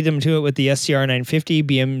 Yamaha beat them to it with the SCR 950.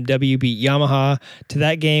 BMW beat Yamaha to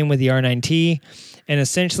that game with the R9T. And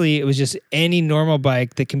essentially, it was just any normal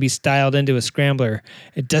bike that can be styled into a scrambler.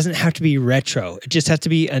 It doesn't have to be retro. It just has to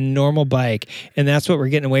be a normal bike. And that's what we're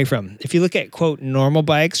getting away from. If you look at, quote, normal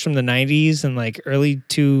bikes from the 90s and like early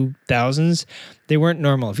 2000s, they weren't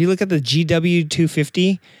normal. If you look at the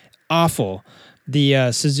GW250, awful.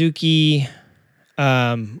 The Suzuki,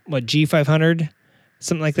 G500,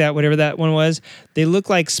 something like that, whatever that one was, they look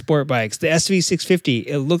like sport bikes. The SV650,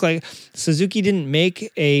 it looked like Suzuki didn't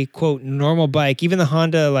make a, quote, normal bike. Even the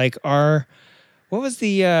Honda, like what was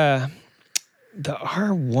the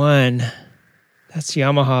R1? That's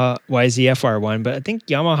Yamaha YZF R1, but I think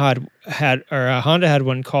Yamaha Honda had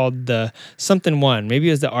one called the something one. Maybe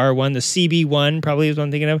it was the R1, the CB1 probably is what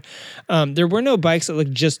I'm thinking of. There were no bikes that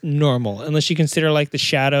looked just normal, unless you consider like the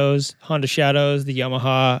Shadows, Honda Shadows, the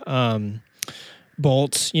Yamaha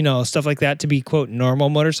Bolts, stuff like that to be, quote, normal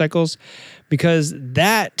motorcycles, because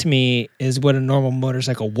that to me is what a normal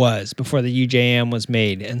motorcycle was before the UJM was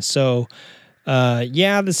made. And so, the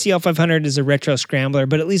CL500 is a retro scrambler,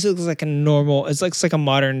 but at least it looks like it's like a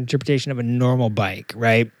modern interpretation of a normal bike,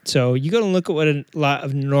 right? So you go and look at what a lot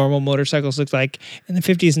of normal motorcycles looked like in the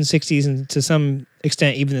 50s and 60s, and to some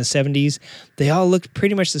extent even the 70s. They all looked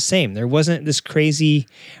pretty much the same. There wasn't this crazy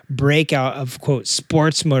breakout of, quote,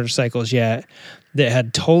 sports motorcycles yet that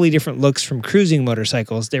had totally different looks from cruising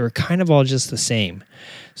motorcycles. They were kind of all just the same.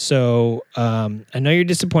 So I know you're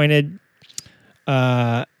disappointed,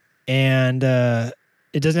 and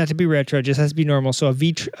it doesn't have to be retro. It just has to be normal. So a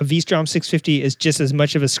V-Strom 650 is just as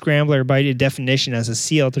much of a scrambler by definition as a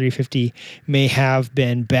CL350 may have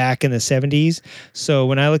been back in the 70s. So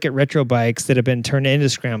when I look at retro bikes that have been turned into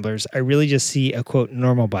scramblers, I really just see a, quote,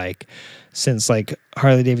 normal bike, since like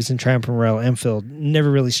Harley-Davidson, Triumph, and Royal Enfield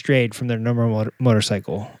never really strayed from their normal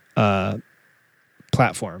motorcycle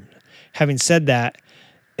platform. Having said that,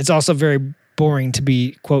 it's also very boring to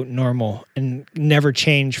be, quote, normal and never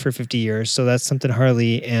change for 50 years. So that's something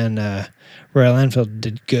Harley and Royal Enfield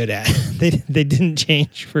did good at. They didn't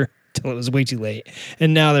change for till it was way too late.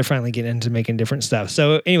 And now they're finally getting into making different stuff.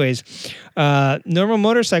 So anyways, normal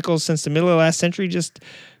motorcycles since the middle of the last century just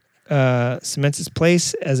cements its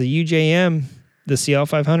place as a UJM, the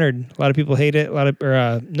CL500. A lot of people hate it.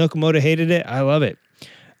 Nokomoto hated it. I love it.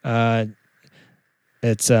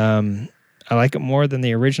 It's I like it more than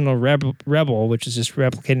the original Rebel, which is just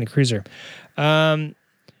replicating the cruiser.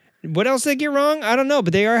 What else did they get wrong? I don't know,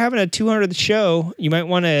 but they are having a 200th show. You might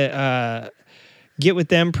want to get with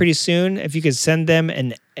them pretty soon. If you could send them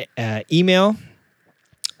an email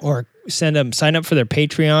or sign up for their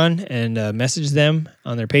Patreon and message them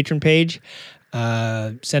on their Patreon page.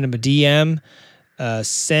 Send them a DM.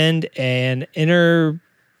 Send an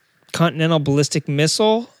intercontinental ballistic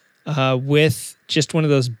missile with just one of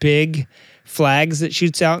those big flags that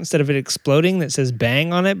shoots out instead of it exploding that says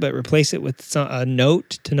bang on it, but replace it with a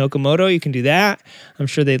note to Nokomoto. You can do that. I'm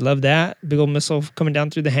sure they'd love that. Big old missile coming down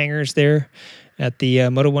through the hangars there at the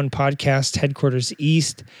Moto One Podcast headquarters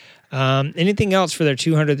east. Anything else for their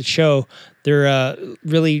 200th show? They're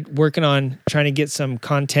really working on trying to get some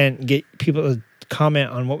content, get people to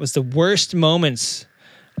comment on what was the worst moments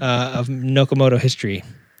of Nokomoto history.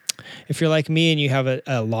 If you're like me and you have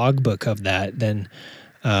a logbook of that, then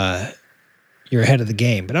you're ahead of the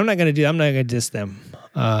game. But I'm not going to diss them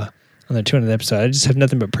on the 200th episode. I just have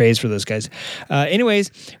nothing but praise for those guys. Anyways,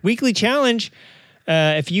 weekly challenge.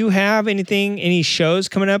 If you have any shows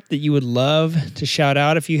coming up that you would love to shout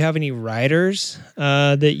out, if you have any writers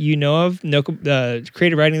that you know of,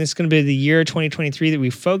 creative writing, this is going to be the year 2023 that we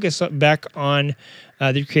focus back on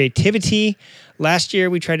the creativity. Last year,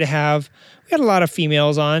 we had a lot of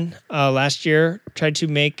females on last year, tried to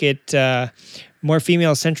make it more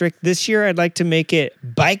female-centric. This year, I'd like to make it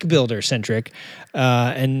bike builder-centric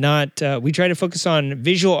and not... we try to focus on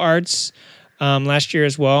visual arts last year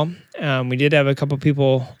as well. We did have a couple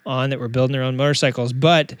people on that were building their own motorcycles,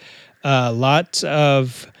 but lots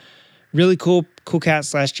of really cool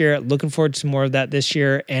cats last year. Looking forward to more of that this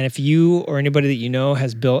year. And if you or anybody that you know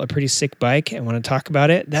has built a pretty sick bike and want to talk about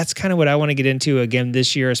it, that's kind of what I want to get into again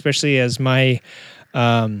this year, especially as my...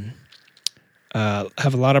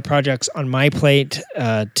 have a lot of projects on my plate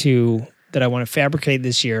that I want to fabricate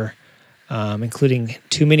this year, including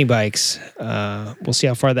 2 mini bikes. We'll see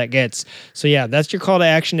how far that gets. So yeah, that's your call to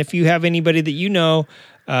action. If you have anybody that you know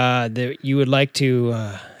that you would like to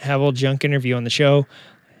have old junk interview on the show,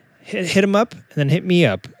 hit them up and then hit me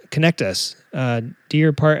up. Connect us. Do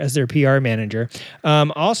your part as their PR manager.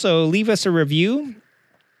 Also, leave us a review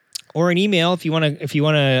or an email if you want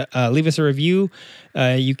to leave us a review.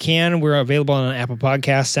 You can. We're available on Apple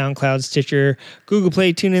Podcasts, SoundCloud, Stitcher, Google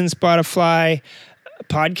Play, TuneIn, Spotify,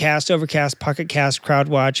 Podcast, Overcast, Pocket Cast,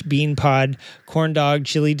 CrowdWatch, BeanPod, Corn Dog,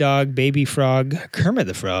 Chili Dog, Baby Frog, Kermit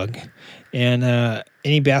the Frog, and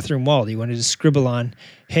any bathroom wall that you wanted to scribble on.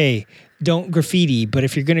 Hey, don't graffiti, but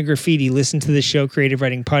if you're going to graffiti, listen to the show Creative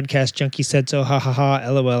Writing Podcast. Junkie said so, ha ha ha,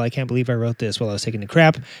 LOL, I can't believe I wrote this while I was taking a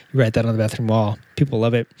crap. You write that on the bathroom wall. People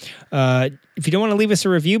love it. If you don't want to leave us a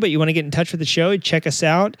review, but you want to get in touch with the show, check us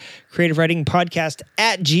out,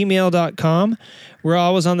 creativewritingpodcast@gmail.com. We're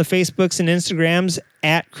always on the Facebooks and Instagrams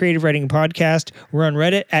at Creative Writing Podcast. We're on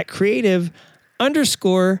Reddit at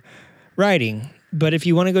creative_writing. But if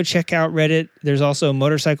you want to go check out Reddit, there's also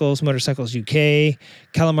Motorcycles UK,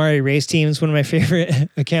 Calamari Race Teams, one of my favorite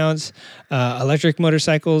accounts, electric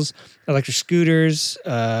motorcycles, electric scooters.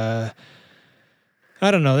 I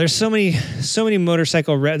don't know. There's so many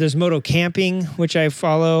motorcycle. There's Moto Camping, which I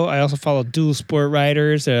follow. I also follow Dual Sport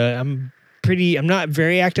Riders. I'm not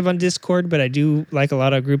very active on Discord, but I do like a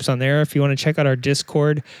lot of groups on there. If you want to check out our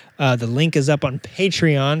Discord, the link is up on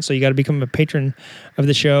Patreon, so you got to become a patron of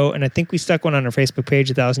the show. And I think we stuck one on our Facebook page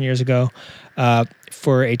 1,000 years ago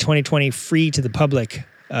for a 2020 free to the public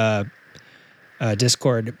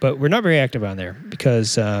Discord. But we're not very active on there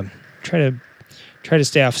because try to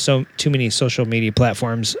stay off too many social media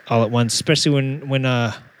platforms all at once, especially when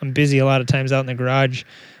I'm busy a lot of times out in the garage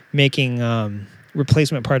making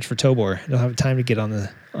replacement parts for Tobor. I don't have time to get on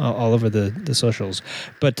all over the socials.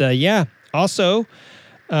 But yeah, also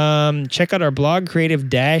check out our blog,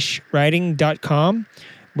 creative-writing.com.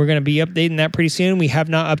 We're going to be updating that pretty soon. We have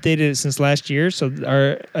not updated it since last year, so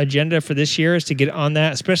our agenda for this year is to get on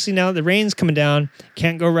that, especially now that the rain's coming down.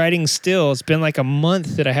 Can't go riding still. It's been like a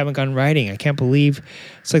month that I haven't gone riding. I can't believe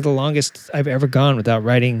it's like the longest I've ever gone without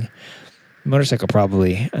riding motorcycle,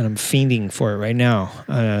 probably, and I'm fiending for it right now.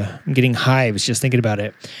 I'm getting hives just thinking about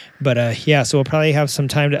it. But yeah, so we'll probably have some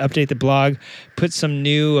time to update the blog, put some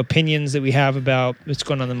new opinions that we have about what's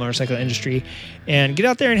going on in the motorcycle industry, and get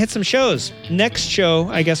out there and hit some shows. Next show,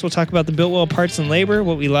 I guess we'll talk about the Biltwell parts and labor,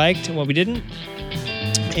 what we liked and what we didn't.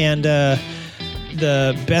 And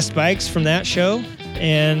the best bikes from that show.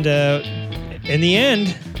 And in the end,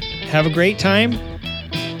 have a great time.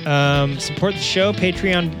 Support the show,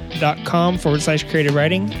 patreon.com/creative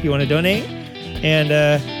writing if you want to donate. And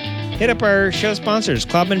hit up our show sponsors,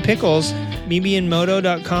 Klobman Pickles,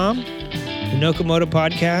 mibiandmoto.com, the Nokomoto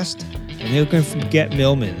Podcast, and who can forget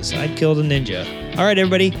Millman's? I Killed a Ninja. All right,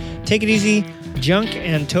 everybody, take it easy. Junk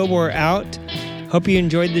and Tobor out. Hope you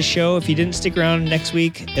enjoyed the show. If you didn't stick around next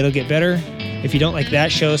week, it'll get better. If you don't like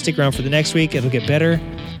that show, stick around for the next week. It'll get better.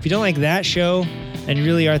 If you don't like that show and you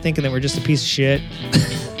really are thinking that we're just a piece of shit,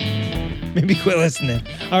 maybe quit listening.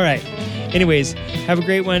 All right. Anyways, have a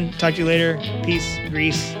great one. Talk to you later. Peace.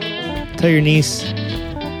 Grease. Tell your niece,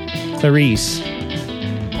 Clarice,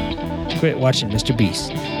 quit watching Mr.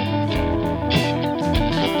 Beast.